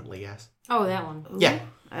quite frequently, yes. Oh, that one. Who? Yeah.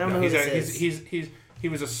 I don't know who this is. He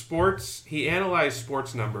was a sports. He analyzed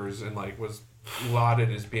sports numbers and like was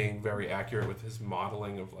lauded as being very accurate with his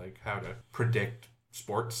modeling of like how to predict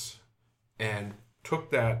sports, and took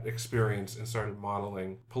that experience and started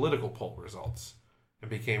modeling political poll results, and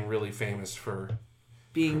became really famous for.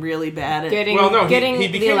 Being really bad at Getting he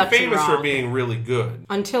the became election famous wrong. for being really good.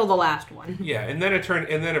 Until the last one. Yeah, and then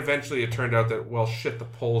eventually it turned out that, well, shit, the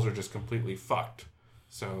polls are just completely fucked.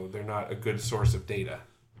 So they're not a good source of data.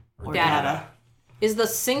 or Data. Is the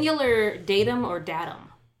singular datum or datum?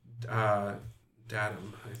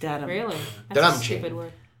 Datum. Data. Really? Datum That's a chain. stupid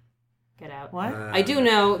word. Get out. What? I do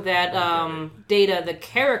know that Data, the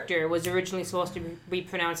character, was originally supposed to be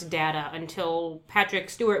pronounced Data until Patrick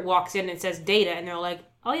Stewart walks in and says Data, and they're like,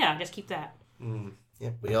 oh yeah, just keep that.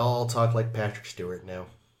 Yeah, we all talk like Patrick Stewart now.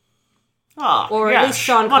 Oh, Or yeah, at least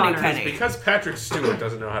Sean money Connery. penny. Because Patrick Stewart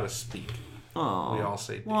doesn't know how to speak. Oh. We all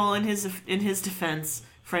say data. Well, in his defense,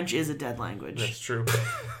 French is a dead language. That's true.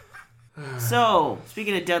 So,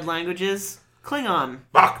 speaking of dead languages, Klingon.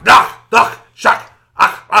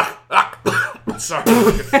 Sorry.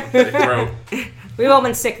 Throat. We've all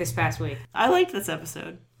been sick this past week. I liked this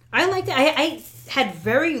episode. I liked it. I had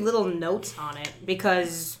very little notes on it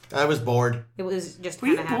because I was bored. it was just Were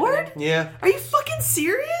you kind of bored? happening. Yeah. Are you fucking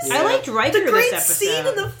serious? I liked Riker The great this episode. scene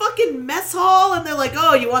in the fucking mess hall, and they're like,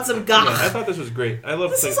 "Oh, you want some gach?" I thought this was great. I love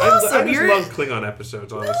This is Klingon. awesome. I just You're- love Klingon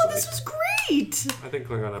episodes, honestly. No, this was great. I think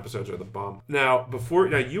Klingon episodes are the bomb. Now,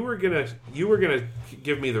 you were gonna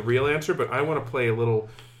give me the real answer, but I want to play a little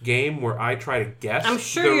game where I try to guess. I'm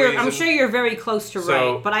sure you're very close to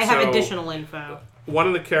So- right, but I have so- additional info. One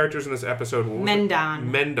of the characters in this episode, what was it?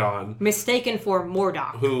 Mendon, Mistaken for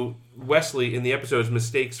Mordok. who Wesley in the episodes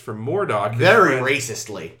mistakes for Mordok. his Very friend.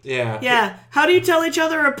 racistly. Yeah. Yeah. How do you tell each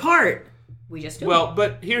other apart? We just do. Well,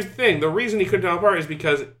 but here's the thing: the reason he couldn't tell them apart is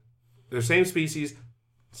because they're the same species,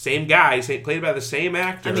 same guy, played by the same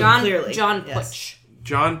actor. I mean, John clearly, John yes. Putch.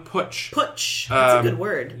 John Putsch. Putsch. That's a good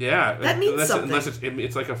word. Yeah, That means something. Unless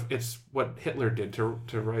it's what Hitler did to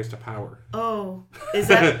rise to power. Oh, is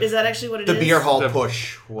that actually what it is? The beer hall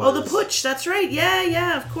push was... Oh, the Putsch. That's right.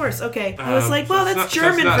 Yeah, of course. Okay. I was like, well, that's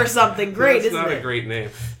German for something great, isn't it? That's not a great name.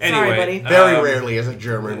 Sorry, Anyway, buddy. Very rarely is a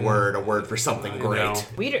German word a word for something great.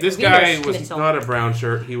 This guy was not a brown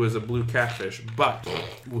shirt. He was a blue catfish, but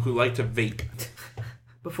who liked to vape.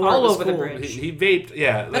 Before all it was over cool. the bridge. He vaped,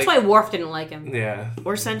 yeah. That's why Worf didn't like him. Yeah.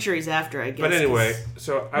 Or centuries after, I guess. But anyway,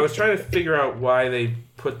 so I was trying to figure out why they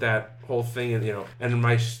put that whole thing in, and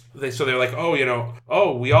they're like,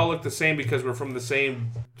 we all look the same because we're from the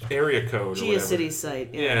same area code. GeoCities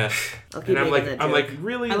site. Yeah. I'll keep and making I'm like,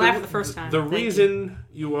 really? I laughed the first time. The reason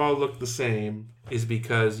you all look the same is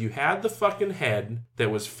because you had the fucking head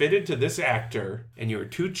that was fitted to this actor, and you were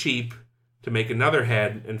too cheap to make another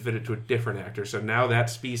head and fit it to a different actor. So now that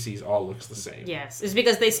species all looks the same. Yes, it's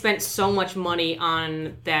because they spent so much money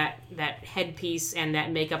on that headpiece and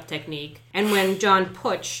that makeup technique. And when John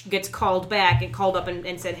Putsch gets called up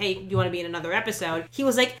and said, hey, do you want to be in another episode? He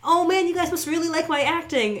was like, oh man, you guys must really like my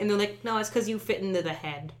acting. And they're like, no, it's because you fit into the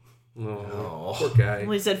head. Oh, poor guy.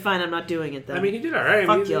 Well, he said, fine, I'm not doing it then. I mean, he did all right.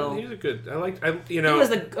 Fuck He's a good... He was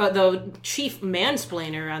the chief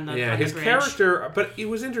mansplainer on the his bridge. character... But it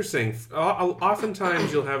was interesting.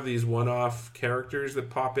 Oftentimes you'll have these one-off characters that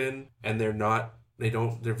pop in, and they're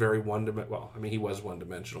very one-dimensional. Well, I mean, he was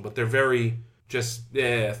one-dimensional, but they're very just,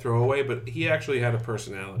 throwaway. But he actually had a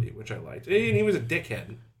personality, which I liked. And he was a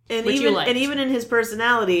dickhead. And even in his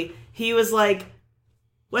personality, he was like,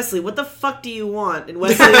 Wesley, what the fuck do you want? And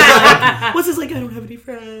Wesley's like, I don't have any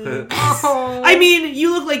friends. Oh. I mean,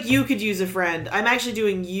 you look like you could use a friend. I'm actually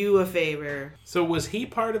doing you a favor. So was he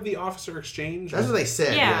part of the officer exchange? That's what they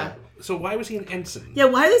said, yeah. So why was he an ensign? Yeah,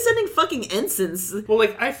 why are they sending fucking ensigns? Well,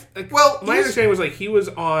 my understanding was like he was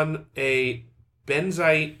on a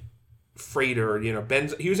benzite freighter, he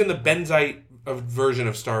was in the benzite version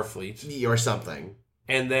of Starfleet. Or something.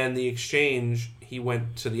 And then the exchange, he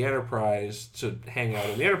went to the Enterprise to hang out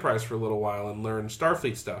in the Enterprise for a little while and learn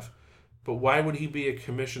Starfleet stuff. But why would he be a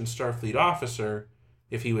commissioned Starfleet officer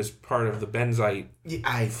if he was part of the benzite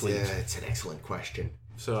fleet? It's an excellent question.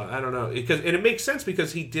 So I don't know, and it makes sense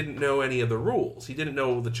because he didn't know any of the rules. He didn't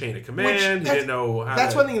know the chain of command. He didn't know how.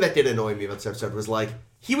 That's one thing that did annoy me about this episode was like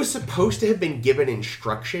he was supposed to have been given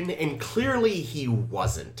instruction, and clearly he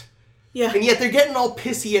wasn't. Yeah. And yet they're getting all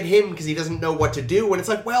pissy at him because he doesn't know what to do. And it's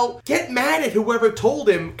like, well, get mad at whoever told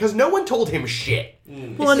him because no one told him shit.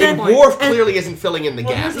 Well, and then Worf clearly isn't filling in the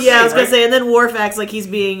gaps. Yeah, I was going to say, and then Worf acts like he's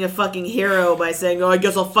being a fucking hero by saying, I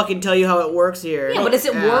guess I'll fucking tell you how it works here. Yeah, but is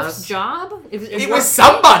it Worf's job? It was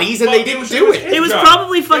somebody's and they didn't do it. It was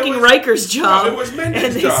probably fucking Riker's job. No, it was Menden's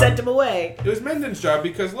and they job. sent him away. It was Menden's job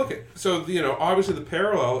because, obviously the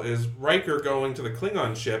parallel is Riker going to the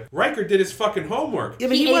Klingon ship. Riker did his fucking homework. Yeah,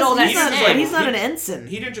 but he's not an ensign.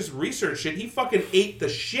 He didn't just research shit. He fucking ate the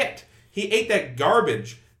shit. He ate that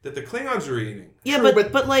garbage that the Klingons were eating. Yeah, True,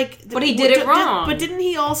 but he did it wrong. But didn't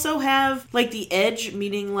he also have the edge?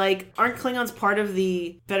 Meaning, aren't Klingons part of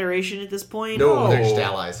the Federation at this point? No, they're just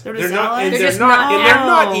allies. They're not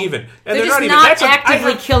even. And they're just not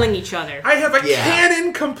actively killing each other. I have a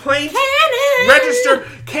canon complaint. Register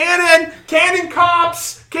cannon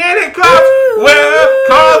cops. Well,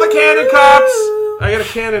 call the cannon cops. I got a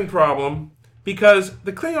cannon problem. Because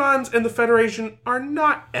the Klingons and the Federation are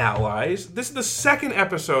not allies. This is the second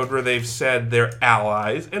episode where they've said they're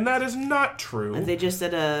allies, and that is not true. And they just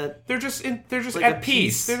said They're just at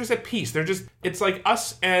peace. They're just at peace. It's like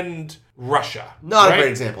us and Russia. Not a great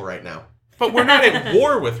example right now. But we're not at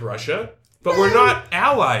war with Russia. But we're not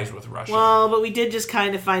allies with Russia. Well, but we did just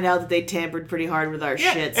kind of find out that they tampered pretty hard with our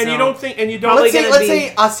shit. And so you don't think, let's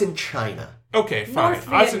say us in China. Okay, fine.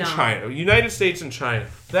 North Us and Vietnam. China. United States and China.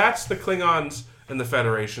 That's the Klingons and the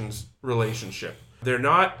Federation's relationship. They're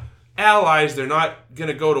not allies. They're not going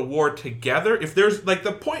to go to war together. If there's,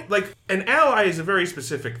 an ally is a very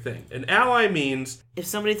specific thing. An ally means... If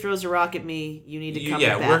somebody throws a rock at me, you need to come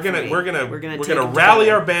back we're gonna rally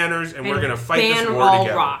our banners and we're gonna fight this war all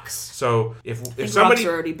together. Rocks. So if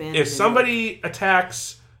somebody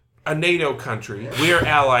attacks a NATO country, we are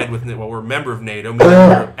allied with... Well, we're a member of NATO, meaning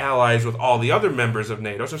we're allies with all the other members of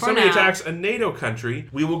NATO. So if somebody attacks a NATO country,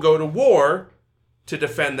 we will go to war to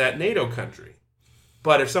defend that NATO country.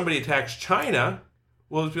 But if somebody attacks China,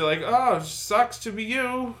 we'll just be like, oh, sucks to be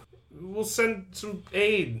you. We'll send some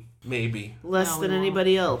aid, maybe. Less than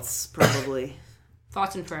anybody else, probably.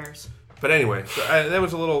 Thoughts and prayers. But anyway, so that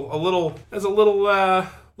was a little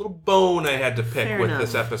bone I had to pick with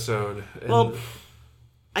this episode. And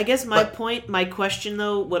I guess my question,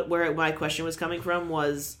 though, where my question was coming from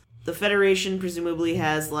was, the Federation presumably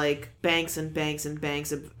has, like, banks and banks and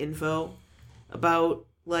banks of info about,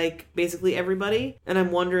 like, basically everybody. And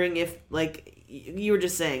I'm wondering if, like, you were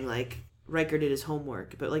just saying, like, Riker did his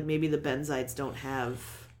homework, but, like, maybe the Benzites don't have...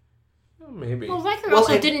 Maybe. Well, Riker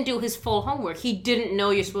also didn't do his full homework. He didn't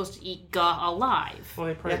know you're supposed to eat Gah alive.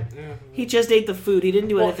 Well, He just ate the food. He didn't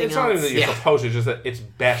do anything else. It's not even that you're supposed to, it's just that it's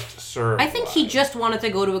best served. I think he just wanted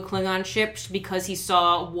to go to a Klingon ship because he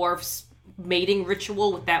saw Worf's mating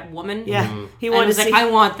ritual with that woman. Yeah. He wanted to see, I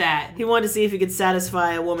want that. He wanted to see if he could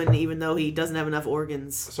satisfy a woman even though he doesn't have enough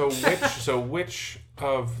organs. So which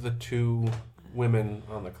of the two women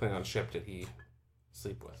on the Klingon ship did he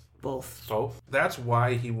sleep with? Both. That's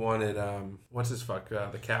why he wanted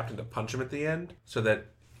the captain to punch him at the end, so that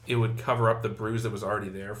it would cover up the bruise that was already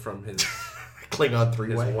there from his Klingon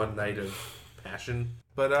three-way. His one night of passion.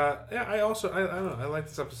 But I don't know. I like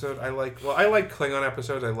this episode. I like Klingon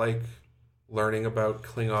episodes. I like learning about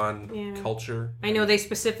Klingon culture. I know they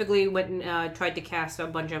specifically went and tried to cast a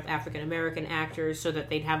bunch of African American actors so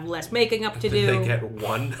that they'd have less making up to do. Did they get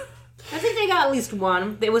one? I think they got at least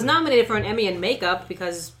one. It was nominated for an Emmy in makeup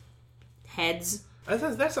because heads.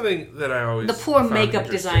 That's something that I always. The poor makeup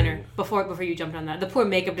designer. Before you jumped on that, the poor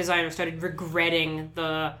makeup designer started regretting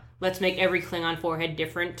the let's make every Klingon forehead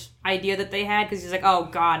different idea that they had, because he's like, oh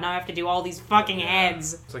god, now I have to do all these fucking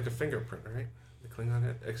heads. It's like a fingerprint, right? The Klingon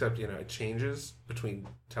head, except it changes between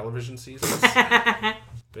television seasons. But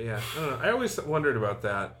yeah, I don't know. I always wondered about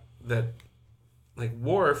that. That like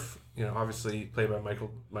Worf, obviously played by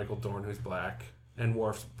Michael Dorn, who's black, and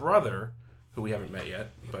Worf's brother, who we haven't met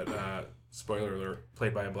yet, but spoiler alert,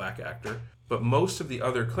 played by a black actor. But most of the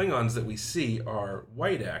other Klingons that we see are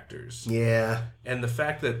white actors. Yeah. And the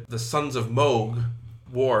fact that the sons of Moog,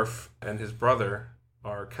 Worf, and his brother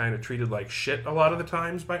are kind of treated like shit a lot of the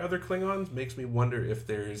times by other Klingons makes me wonder if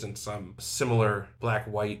there isn't some similar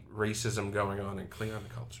black-white racism going on in Klingon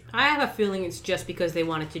culture. I have a feeling it's just because they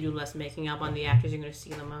wanted to do less making up on the actors you're going to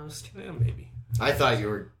see the most. Yeah, maybe. I thought you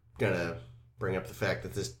were going to bring up the fact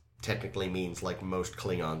that this technically means like most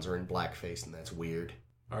Klingons are in blackface, and that's weird.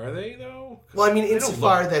 Are they, though? Well, I mean,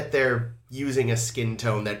 insofar that they're using a skin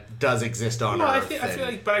tone that does exist on Earth.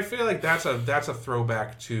 I feel like that's a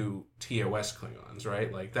throwback to TOS Klingons,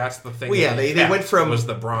 right? Like that's the thing. Well, yeah, they went from was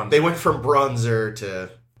the bronzer. They went from bronzer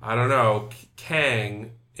to I don't know,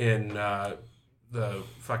 Kang in the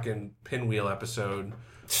fucking Pinwheel episode.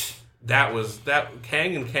 That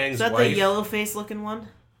Kang and Kang's Is that wife. the yellow face looking one?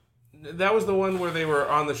 That was the one where they were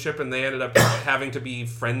on the ship and they ended up having to be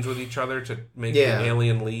friends with each other to make the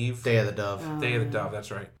alien leave. Day of the Dove. Day of the Dove, that's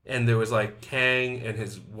right. And there was like Kang and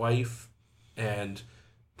his wife, and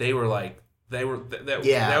they were like that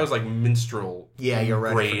was like minstrel you're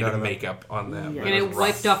right, grade makeup on them. And it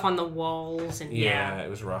wiped off on the walls and it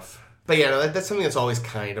was rough. But yeah, no, that's something that's always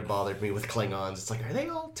kind of bothered me with Klingons. It's like, are they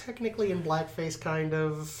all technically in blackface, kind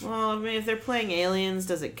of? Well, I mean, if they're playing aliens,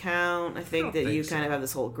 does it count? I think that you kind of have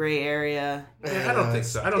this whole gray area. I don't think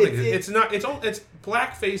so. I don't think it's not. It's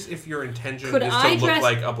blackface if your intention is to look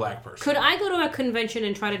like a black person. Could I go to a convention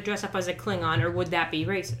and try to dress up as a Klingon, or would that be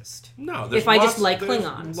racist? No. If I just like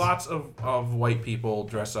Klingons. Lots of white people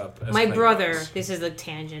dress up as My Klingons. brother, this is a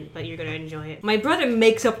tangent, but you're going to enjoy it. My brother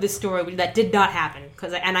makes up this story that did not happen,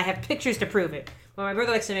 and I have pictures to prove it. Well, my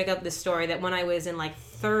brother likes to make up this story that when I was in like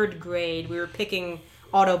 3rd grade, we were picking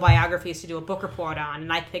autobiographies to do a book report on,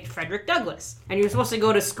 and I picked Frederick Douglass. And you were supposed to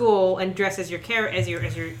go to school and dress as your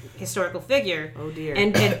historical figure. Oh dear.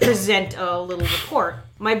 And present a little report.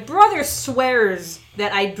 My brother swears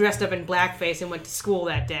that I dressed up in blackface and went to school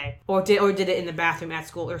that day, or did it in the bathroom at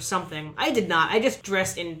school or something. I did not. I just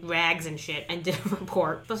dressed in rags and shit and did a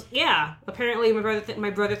report. But yeah, apparently my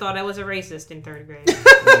brother thought I was a racist in 3rd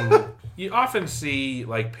grade. You often see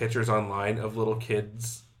like pictures online of little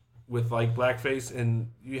kids with like blackface,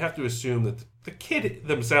 and you have to assume that the kid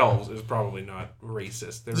themselves is probably not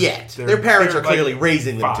racist. Their parents are clearly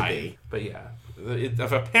raising them to be. But yeah,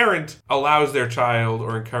 if a parent allows their child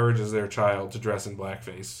or encourages their child to dress in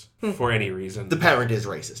blackface for any reason, the parent is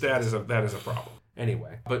racist. That is a problem.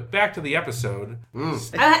 Anyway, but back to the episode.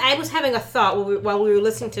 I was having a thought while we were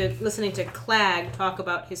listening to Clag talk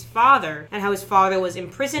about his father and how his father was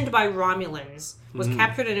imprisoned by Romulans, was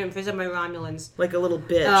captured and imprisoned by Romulans, like a little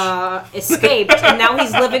bitch, escaped, and now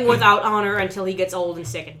he's living without honor until he gets old and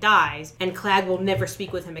sick and dies, and Clag will never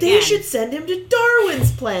speak with him again. They should send him to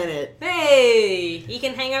Darwin's planet. Hey, he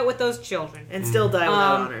can hang out with those children and still die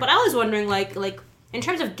without honor. But I was wondering, like in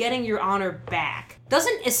terms of getting your honor back,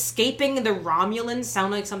 doesn't escaping the Romulans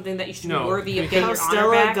sound like something that you should be worthy of getting your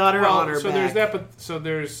honor back? Got her honor so back. There's that, but so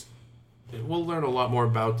there's we'll learn a lot more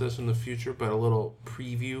about this in the future, but a little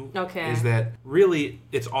preview Okay. is that really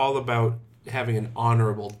it's all about having an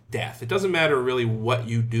honorable death. It doesn't matter really what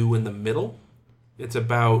you do in the middle. It's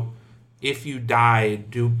about if you die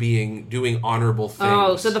doing honorable things.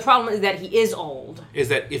 Oh, so the problem is that he is old. Is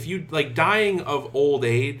that if you like dying of old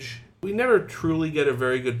age, we never truly get a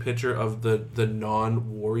very good picture of the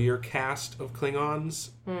non-warrior cast of Klingons.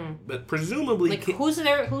 But presumably, Like, who's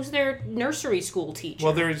their nursery school teacher?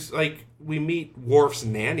 well, there's like we meet Worf's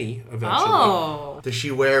nanny eventually. Oh. Does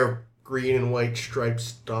she wear green and white striped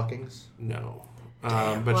stockings? No.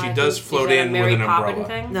 But Well, she I does think- float is that a in Mary with an Poppins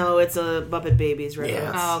umbrella. thing? No, it's a Muppet Babies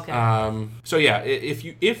reference. Oh, okay. So yeah,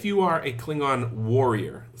 if you are a Klingon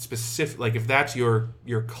warrior, specific, like if that's your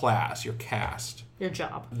class, your caste, Your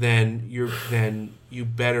job. then you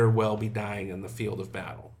better well be dying in the field of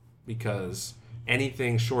battle, because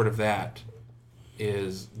anything short of that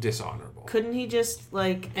is dishonorable. Couldn't he just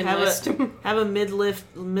like Enlist. have a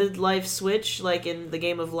midlife switch like in the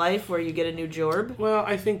Game of Life where you get a new jorb? Well,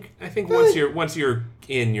 I think once you're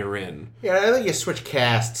in, you're in. Yeah, I think you switch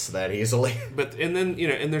casts that easily. But and then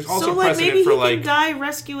and there's also So like precedent maybe for he like can die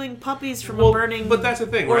rescuing puppies from a burning but that's the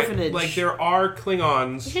thing, orphanage. right? Like there are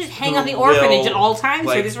Klingons. You should just hang who out the orphanage will, at all times for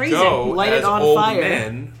like, this reason. Go Light it as on old fire.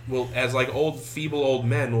 men will, as like feeble old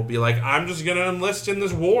men will be like, I'm just gonna enlist in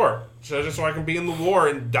this war, just so I can be in the war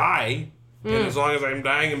and die. And as long as I'm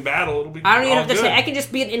dying in battle, it'll be. I don't even all have to good. say. I can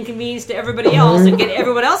just be an inconvenience to everybody else and get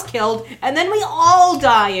everyone else killed, and then we all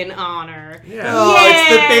die in honor. Yeah. Oh, it's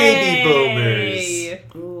the baby Yay!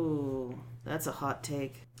 boomers. Ooh, that's a hot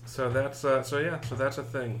take. So that's that's a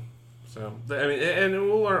thing. So I mean, and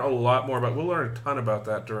we'll learn a lot more about. We'll learn a ton about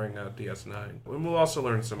that during DS9, and we'll also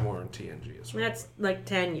learn some more in TNG as well. That's like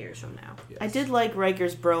 10 years from now. Yes. I did like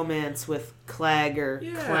Riker's bromance with Clag or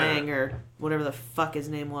Yeah. Clang or whatever the fuck his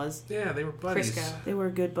name was. Yeah, they were buddies. Crisco. They were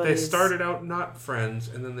good They buddies. started out not friends,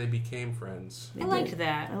 and then they became friends. They I liked did.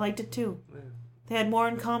 that. I liked it too. Yeah. They had more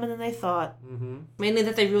in common than they thought. Mainly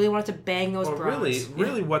that they really wanted to bang those Well, broads.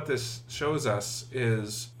 really, what this shows us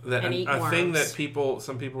is that And a eat thing worms. that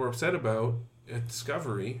some people were upset about at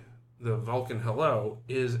Discovery, the Vulcan hello,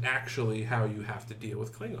 is actually how you have to deal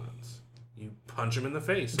with Klingons. You punch them in the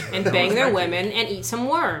face And they'll bang their respect women you. and eat some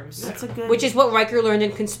worms. That's a good. Which is what Riker learned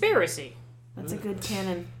in Conspiracy. That's a good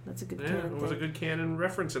canon. That's a good Yeah, canon. it was a thing. good canon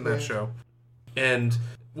reference in that Yeah. show. And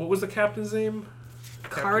what was the captain's name?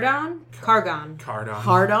 Cardon? Cargon. Cardon.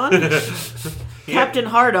 Hard on. Yeah. Captain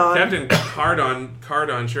Hard on. Captain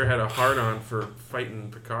Cardon sure had a hard on for fighting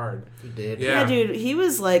Picard. He did. Yeah. Yeah, dude, he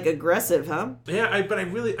was like aggressive, huh? Yeah, I don't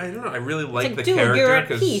know. I really like It's the like, dude, character. you're at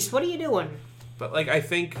 'cause- peace. What are you doing? But like, I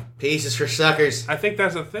think Pieces for suckers. that's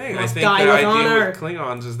the thing. I Must think die the with idea honor. with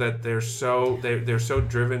Klingons is that they're so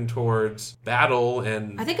driven towards battle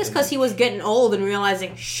and. I think it's because he was getting old and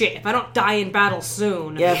realizing, shit, if I don't die in battle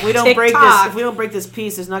soon, Yeah, if we don't break this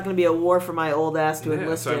peace, there's not going to be a war for my old ass to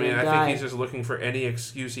enlist so I in mean, and I die. think he's just looking for any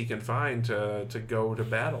excuse he can find to go to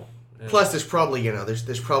battle. And- Plus, there's probably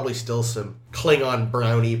there's probably still some Klingon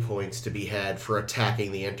brownie points to be had for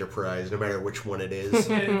attacking the Enterprise, no matter which one it is.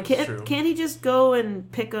 Yeah, it's true. Can't he just go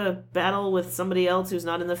and pick a battle with somebody else who's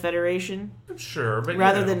not in the Federation Sure, but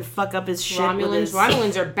rather than fuck up his shit with his...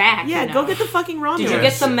 Romulans are back. Yeah, you know. go get the fucking Romulans. Did you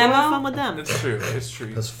get the Go memo? have fun with them. It's true. It's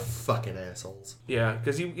true. Those fucking assholes. Yeah,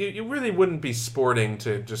 because you really wouldn't be sporting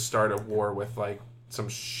to just start a war with like some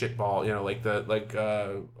shitball,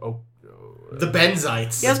 The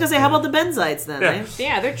Benzites. Yeah, I was gonna say, how about the Benzites then? Yeah. Eh?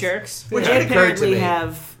 Yeah, they're jerks. Which They had occurred to apparently me.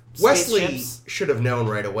 have Wesley spaceships. should have known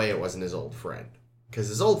right away it wasn't his old friend. Because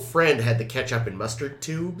his old friend had the ketchup and mustard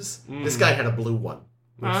tubes. This guy had a blue one.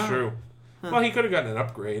 That's true. Well, he could have gotten an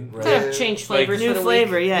upgrade, right? Could have changed flavors New for the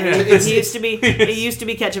flavor, week. yeah. Yeah. It used to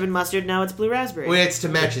be ketchup and mustard. Now it's blue raspberry. Well, it's to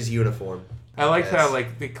match his uniform. I like Yes. how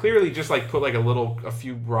like they clearly just like put like a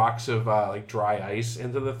few rocks of like dry ice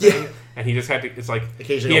into the thing, Yeah. and he just had to. It's like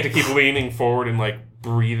Occasionally he had to keep leaning forward and like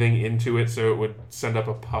breathing into it so it would send up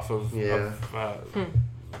a puff of, Yeah.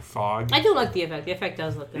 fog. I do like the effect. The effect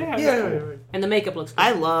does look good. Yeah. And the makeup looks good.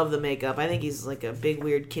 I love the makeup. I think he's like a big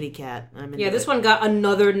weird kitty cat. I'm into Yeah, this it. one got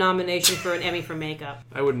another nomination for an Emmy for makeup.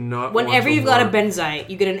 I would not. Whenever want to you've got a work- Benzite,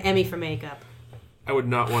 you get an Emmy for makeup. I would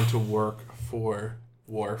not want to work for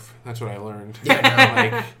Worf. That's what I learned.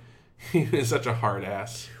 Yeah, like he was such a hard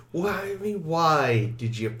ass. Why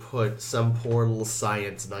did you put some poor little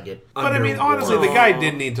science nugget But I mean, honestly, the guy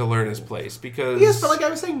did need to learn his place because Yes, but like I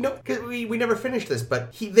was saying, no, because we never finished this,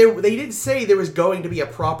 but they did say there was going to be a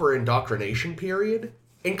proper indoctrination period,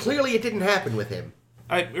 and clearly it didn't happen with him.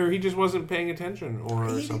 or he just wasn't paying attention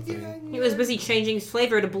or something. He was busy changing his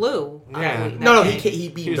flavor to blue. Yeah. That No, day. he He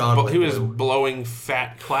beamed was, on. he was blue. blowing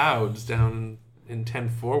fat clouds down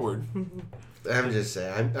intend forward. I'm just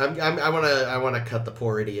saying. I want to cut the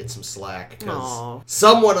poor idiot some slack Aw. because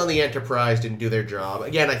someone on the Enterprise didn't do their job.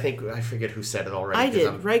 Again, I forget who said it already. I 'cause did.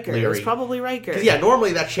 I'm Riker. It was leery. probably Riker. 'Cause, yeah,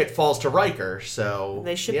 normally that shit falls to Riker, so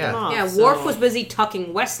They shipped him off. Yeah, so- Worf was busy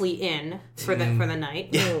tucking Wesley in for the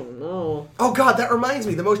night. Oh, no. Oh god, that reminds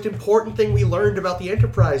me. The most important thing we learned about the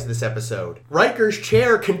Enterprise this episode: Riker's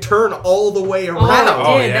chair can turn all the way around.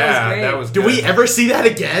 Oh Did, that yeah, was great. Do good. we ever see that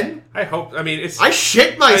again? I hope. I mean, it's. I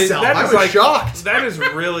shit myself. that I is was shocked. That is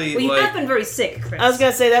really Well, you like. have been very sick, Chris. I was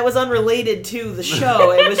going to say that was unrelated to the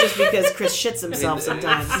show. It was just because Chris shits himself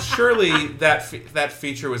sometimes. Surely that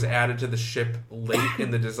feature was added to the ship late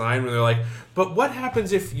in the design when they're like, but what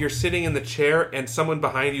happens if you're sitting in the chair and someone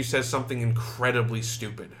behind you says something incredibly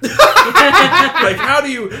stupid? Like how do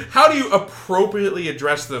you appropriately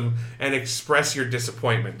address them and express your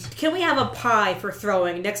disappointment? Can we have a pie for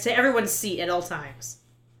throwing next to everyone's seat at all times?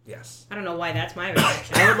 Yes. I don't know why that's my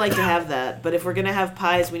reaction. I would like to have that, but if we're going to have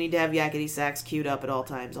pies, we need to have yakety sax queued up at all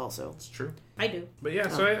times also. It's true. I do. But yeah,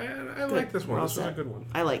 so I like this one. We're all This was a set. good one.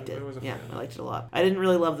 I liked it. I was a Yeah, fan. I liked it a lot. I didn't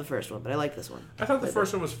really love the first one, but I liked this one. I thought the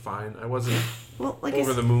first one was fine. I wasn't Well, like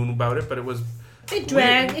over the moon about it, but it was. It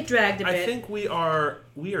dragged a bit. I think we are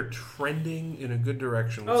trending in a good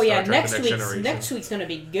direction. With Oh yeah, Star Trek: next The week's Generation. next week's gonna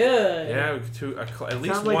be good. Yeah, at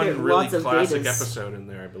least Sounds like one there's really lots of classic betas. episode in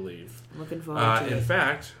there, I believe. I'm looking forward to In it.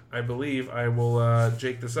 fact, I believe I will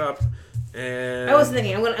jake this up. And I was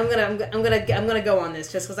thinking I'm gonna go on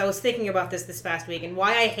this just because I was thinking about this past week and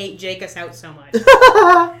why I hate Jake us out so much.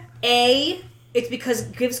 A, it's because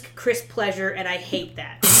it gives Chris pleasure and I hate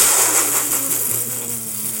that.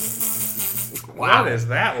 What is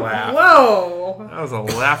that laugh? Whoa, That was a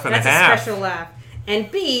laugh and that's a a half. special laugh. And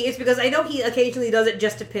B, it's because I know he occasionally does it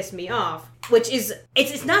just to piss me off, which is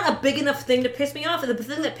it's not a big enough thing to piss me off. And the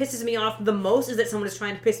thing that pisses me off the most is that someone is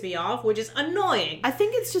trying to piss me off, which is annoying. I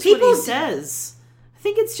think it's just People what he do- says. I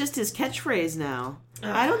think it's just his catchphrase now.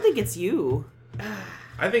 I don't think it's you.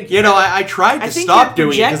 I think You know, I tried to I think stop you're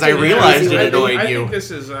doing it because I projecting realized it. it annoyed I you. think this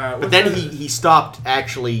is. But then he stopped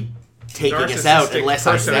actually taking us out narcissistic unless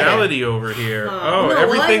I said it. personality over here. No, Oh, well, I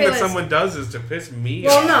everything that realized- someone does is to piss me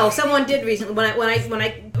Well, off. no, someone did recently when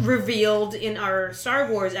I revealed in our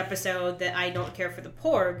Star Wars episode that I don't care for the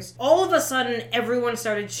Porgs. All of a sudden, everyone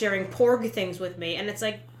started sharing Porg things with me, and it's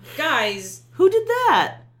like, guys, Who did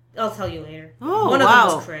that? I'll tell you later. Oh, One of wow.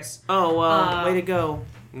 them was Chris, Oh, well, way to go.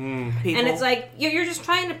 People. and it's like you're just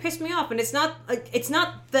trying to piss me off, and it's not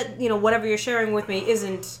that whatever you're sharing with me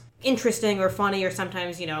isn't interesting or funny or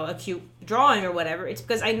sometimes a cute drawing or whatever. It's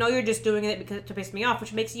because I know you're just doing it to piss me off,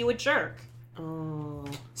 which makes you a jerk. Oh.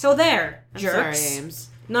 So there, I'm jerks. sorry, Ames.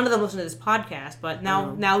 None of them listen to this podcast, but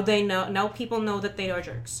now they know. Now people know that they are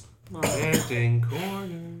jerks. Venting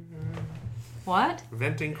corner. What?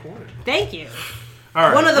 Venting corner. Thank you. All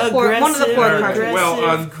right. One of the poor Aggressive, cartridges. Well,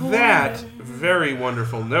 on Aggressive that corner. very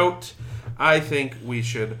wonderful note, I think we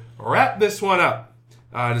should wrap this one up.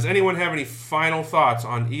 Does anyone have any final thoughts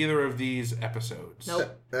on either of these episodes? Nope.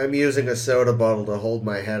 I'm using a soda bottle to hold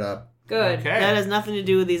my head up. Good. Okay. That has nothing to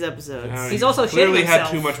do with these episodes. He's also clearly shitting had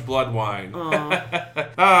himself. too much blood wine.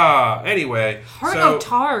 Aw. Anyway. Heart so, of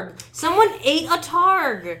Targ. Someone ate a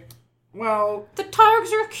Targ. well, The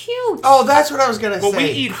Targs are cute. Oh, that's what I was gonna well, say.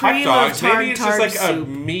 we eat hot Cream dogs. of Maybe it's just like tartar a soup.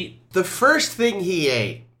 meat, The first thing he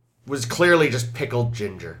ate was clearly just pickled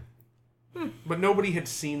ginger. but nobody had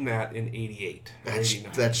seen that in '88.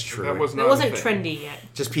 That's true. That was It not wasn't a thing. trendy yet.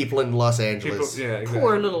 Just people in Los People, Angeles. yeah, exactly.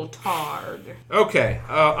 Poor little Targ. Okay,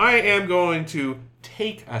 I am going to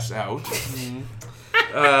take us out.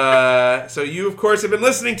 So you, of course, have been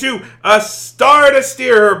listening to A Star to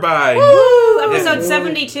Steer Her By. Woo! Episode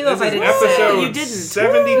 72, if I didn't episode say. You didn't.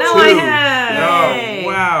 72. No, I have. Yay. Oh,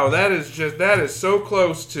 wow, that is so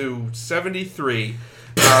close to 73.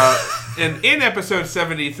 And in episode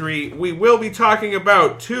 73, we will be talking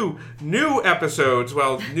about 2 new episodes,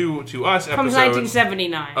 well, new to us From episodes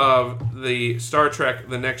 1979. of the Star Trek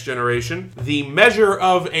The Next Generation. The Measure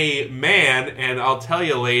of a Man, and I'll tell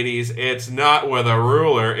you, ladies, it's not with a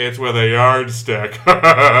ruler, it's with a yardstick.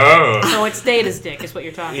 No, it's Data's dick is what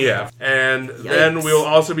you're talking Yeah. about. And then Yikes. we'll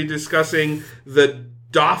also be discussing the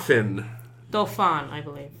Dauphin. Dauphin, I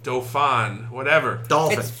believe. Dauphin, whatever.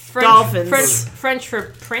 Dolphin. It's French, Dolphins. French for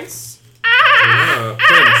prince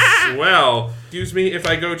Prince. Well, excuse me if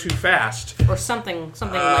I go too fast. or something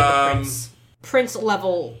like a prince. Prince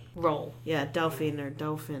level role. Yeah, Dolphin or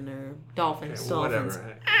Dolphin or... Dolphins. Dolphins.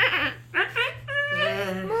 Whatever.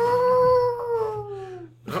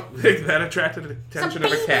 Oh, that attracted the attention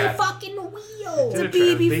of a cat. fucking wheel. The Did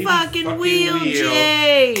baby fucking wheel,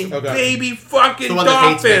 Jay! Okay. Baby fucking The one that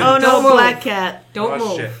hates dolphin. me. Oh Don't no, move. black cat. Don't Oh,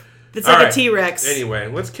 move. shit. It's All like right. a T-Rex. Anyway,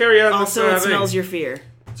 let's carry on Also, this it thing. smells your fear.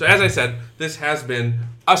 So as I said, this has been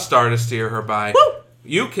A Star to Steer Her By. Woo!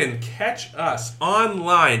 You can catch us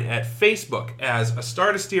online at Facebook as A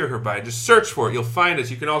Star to Steer Her By. Just search for it. You'll find us.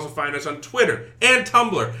 You can also find us on Twitter and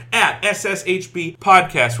Tumblr at SSHB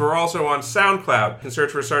Podcast. We're also on SoundCloud. You can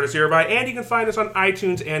search for A Star to Steer Her By. And you can find us on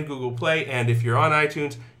iTunes and Google Play. And if you're on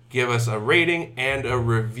iTunes, give us a rating and a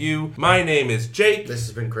review. My name is Jake. This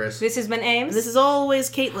has been Chris. This has been Ames. And this is always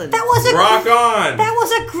Caitlin. That was a Rock on! That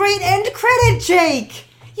was a great end credit, Jake.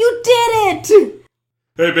 You did it.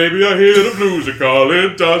 Hey baby, I hear the blues are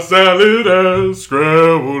calling. Toss salad and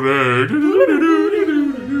scrambled egg.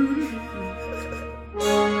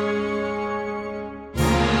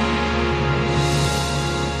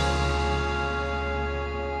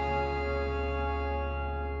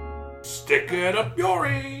 Stick it up your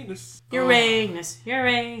anus. Uranus,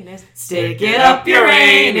 Uranus. Stick it up your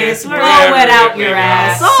anus, blow it out your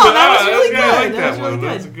ass. Oh, that was really I like good. that was really one.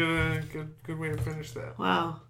 good. That's a good way to finish that. Wow.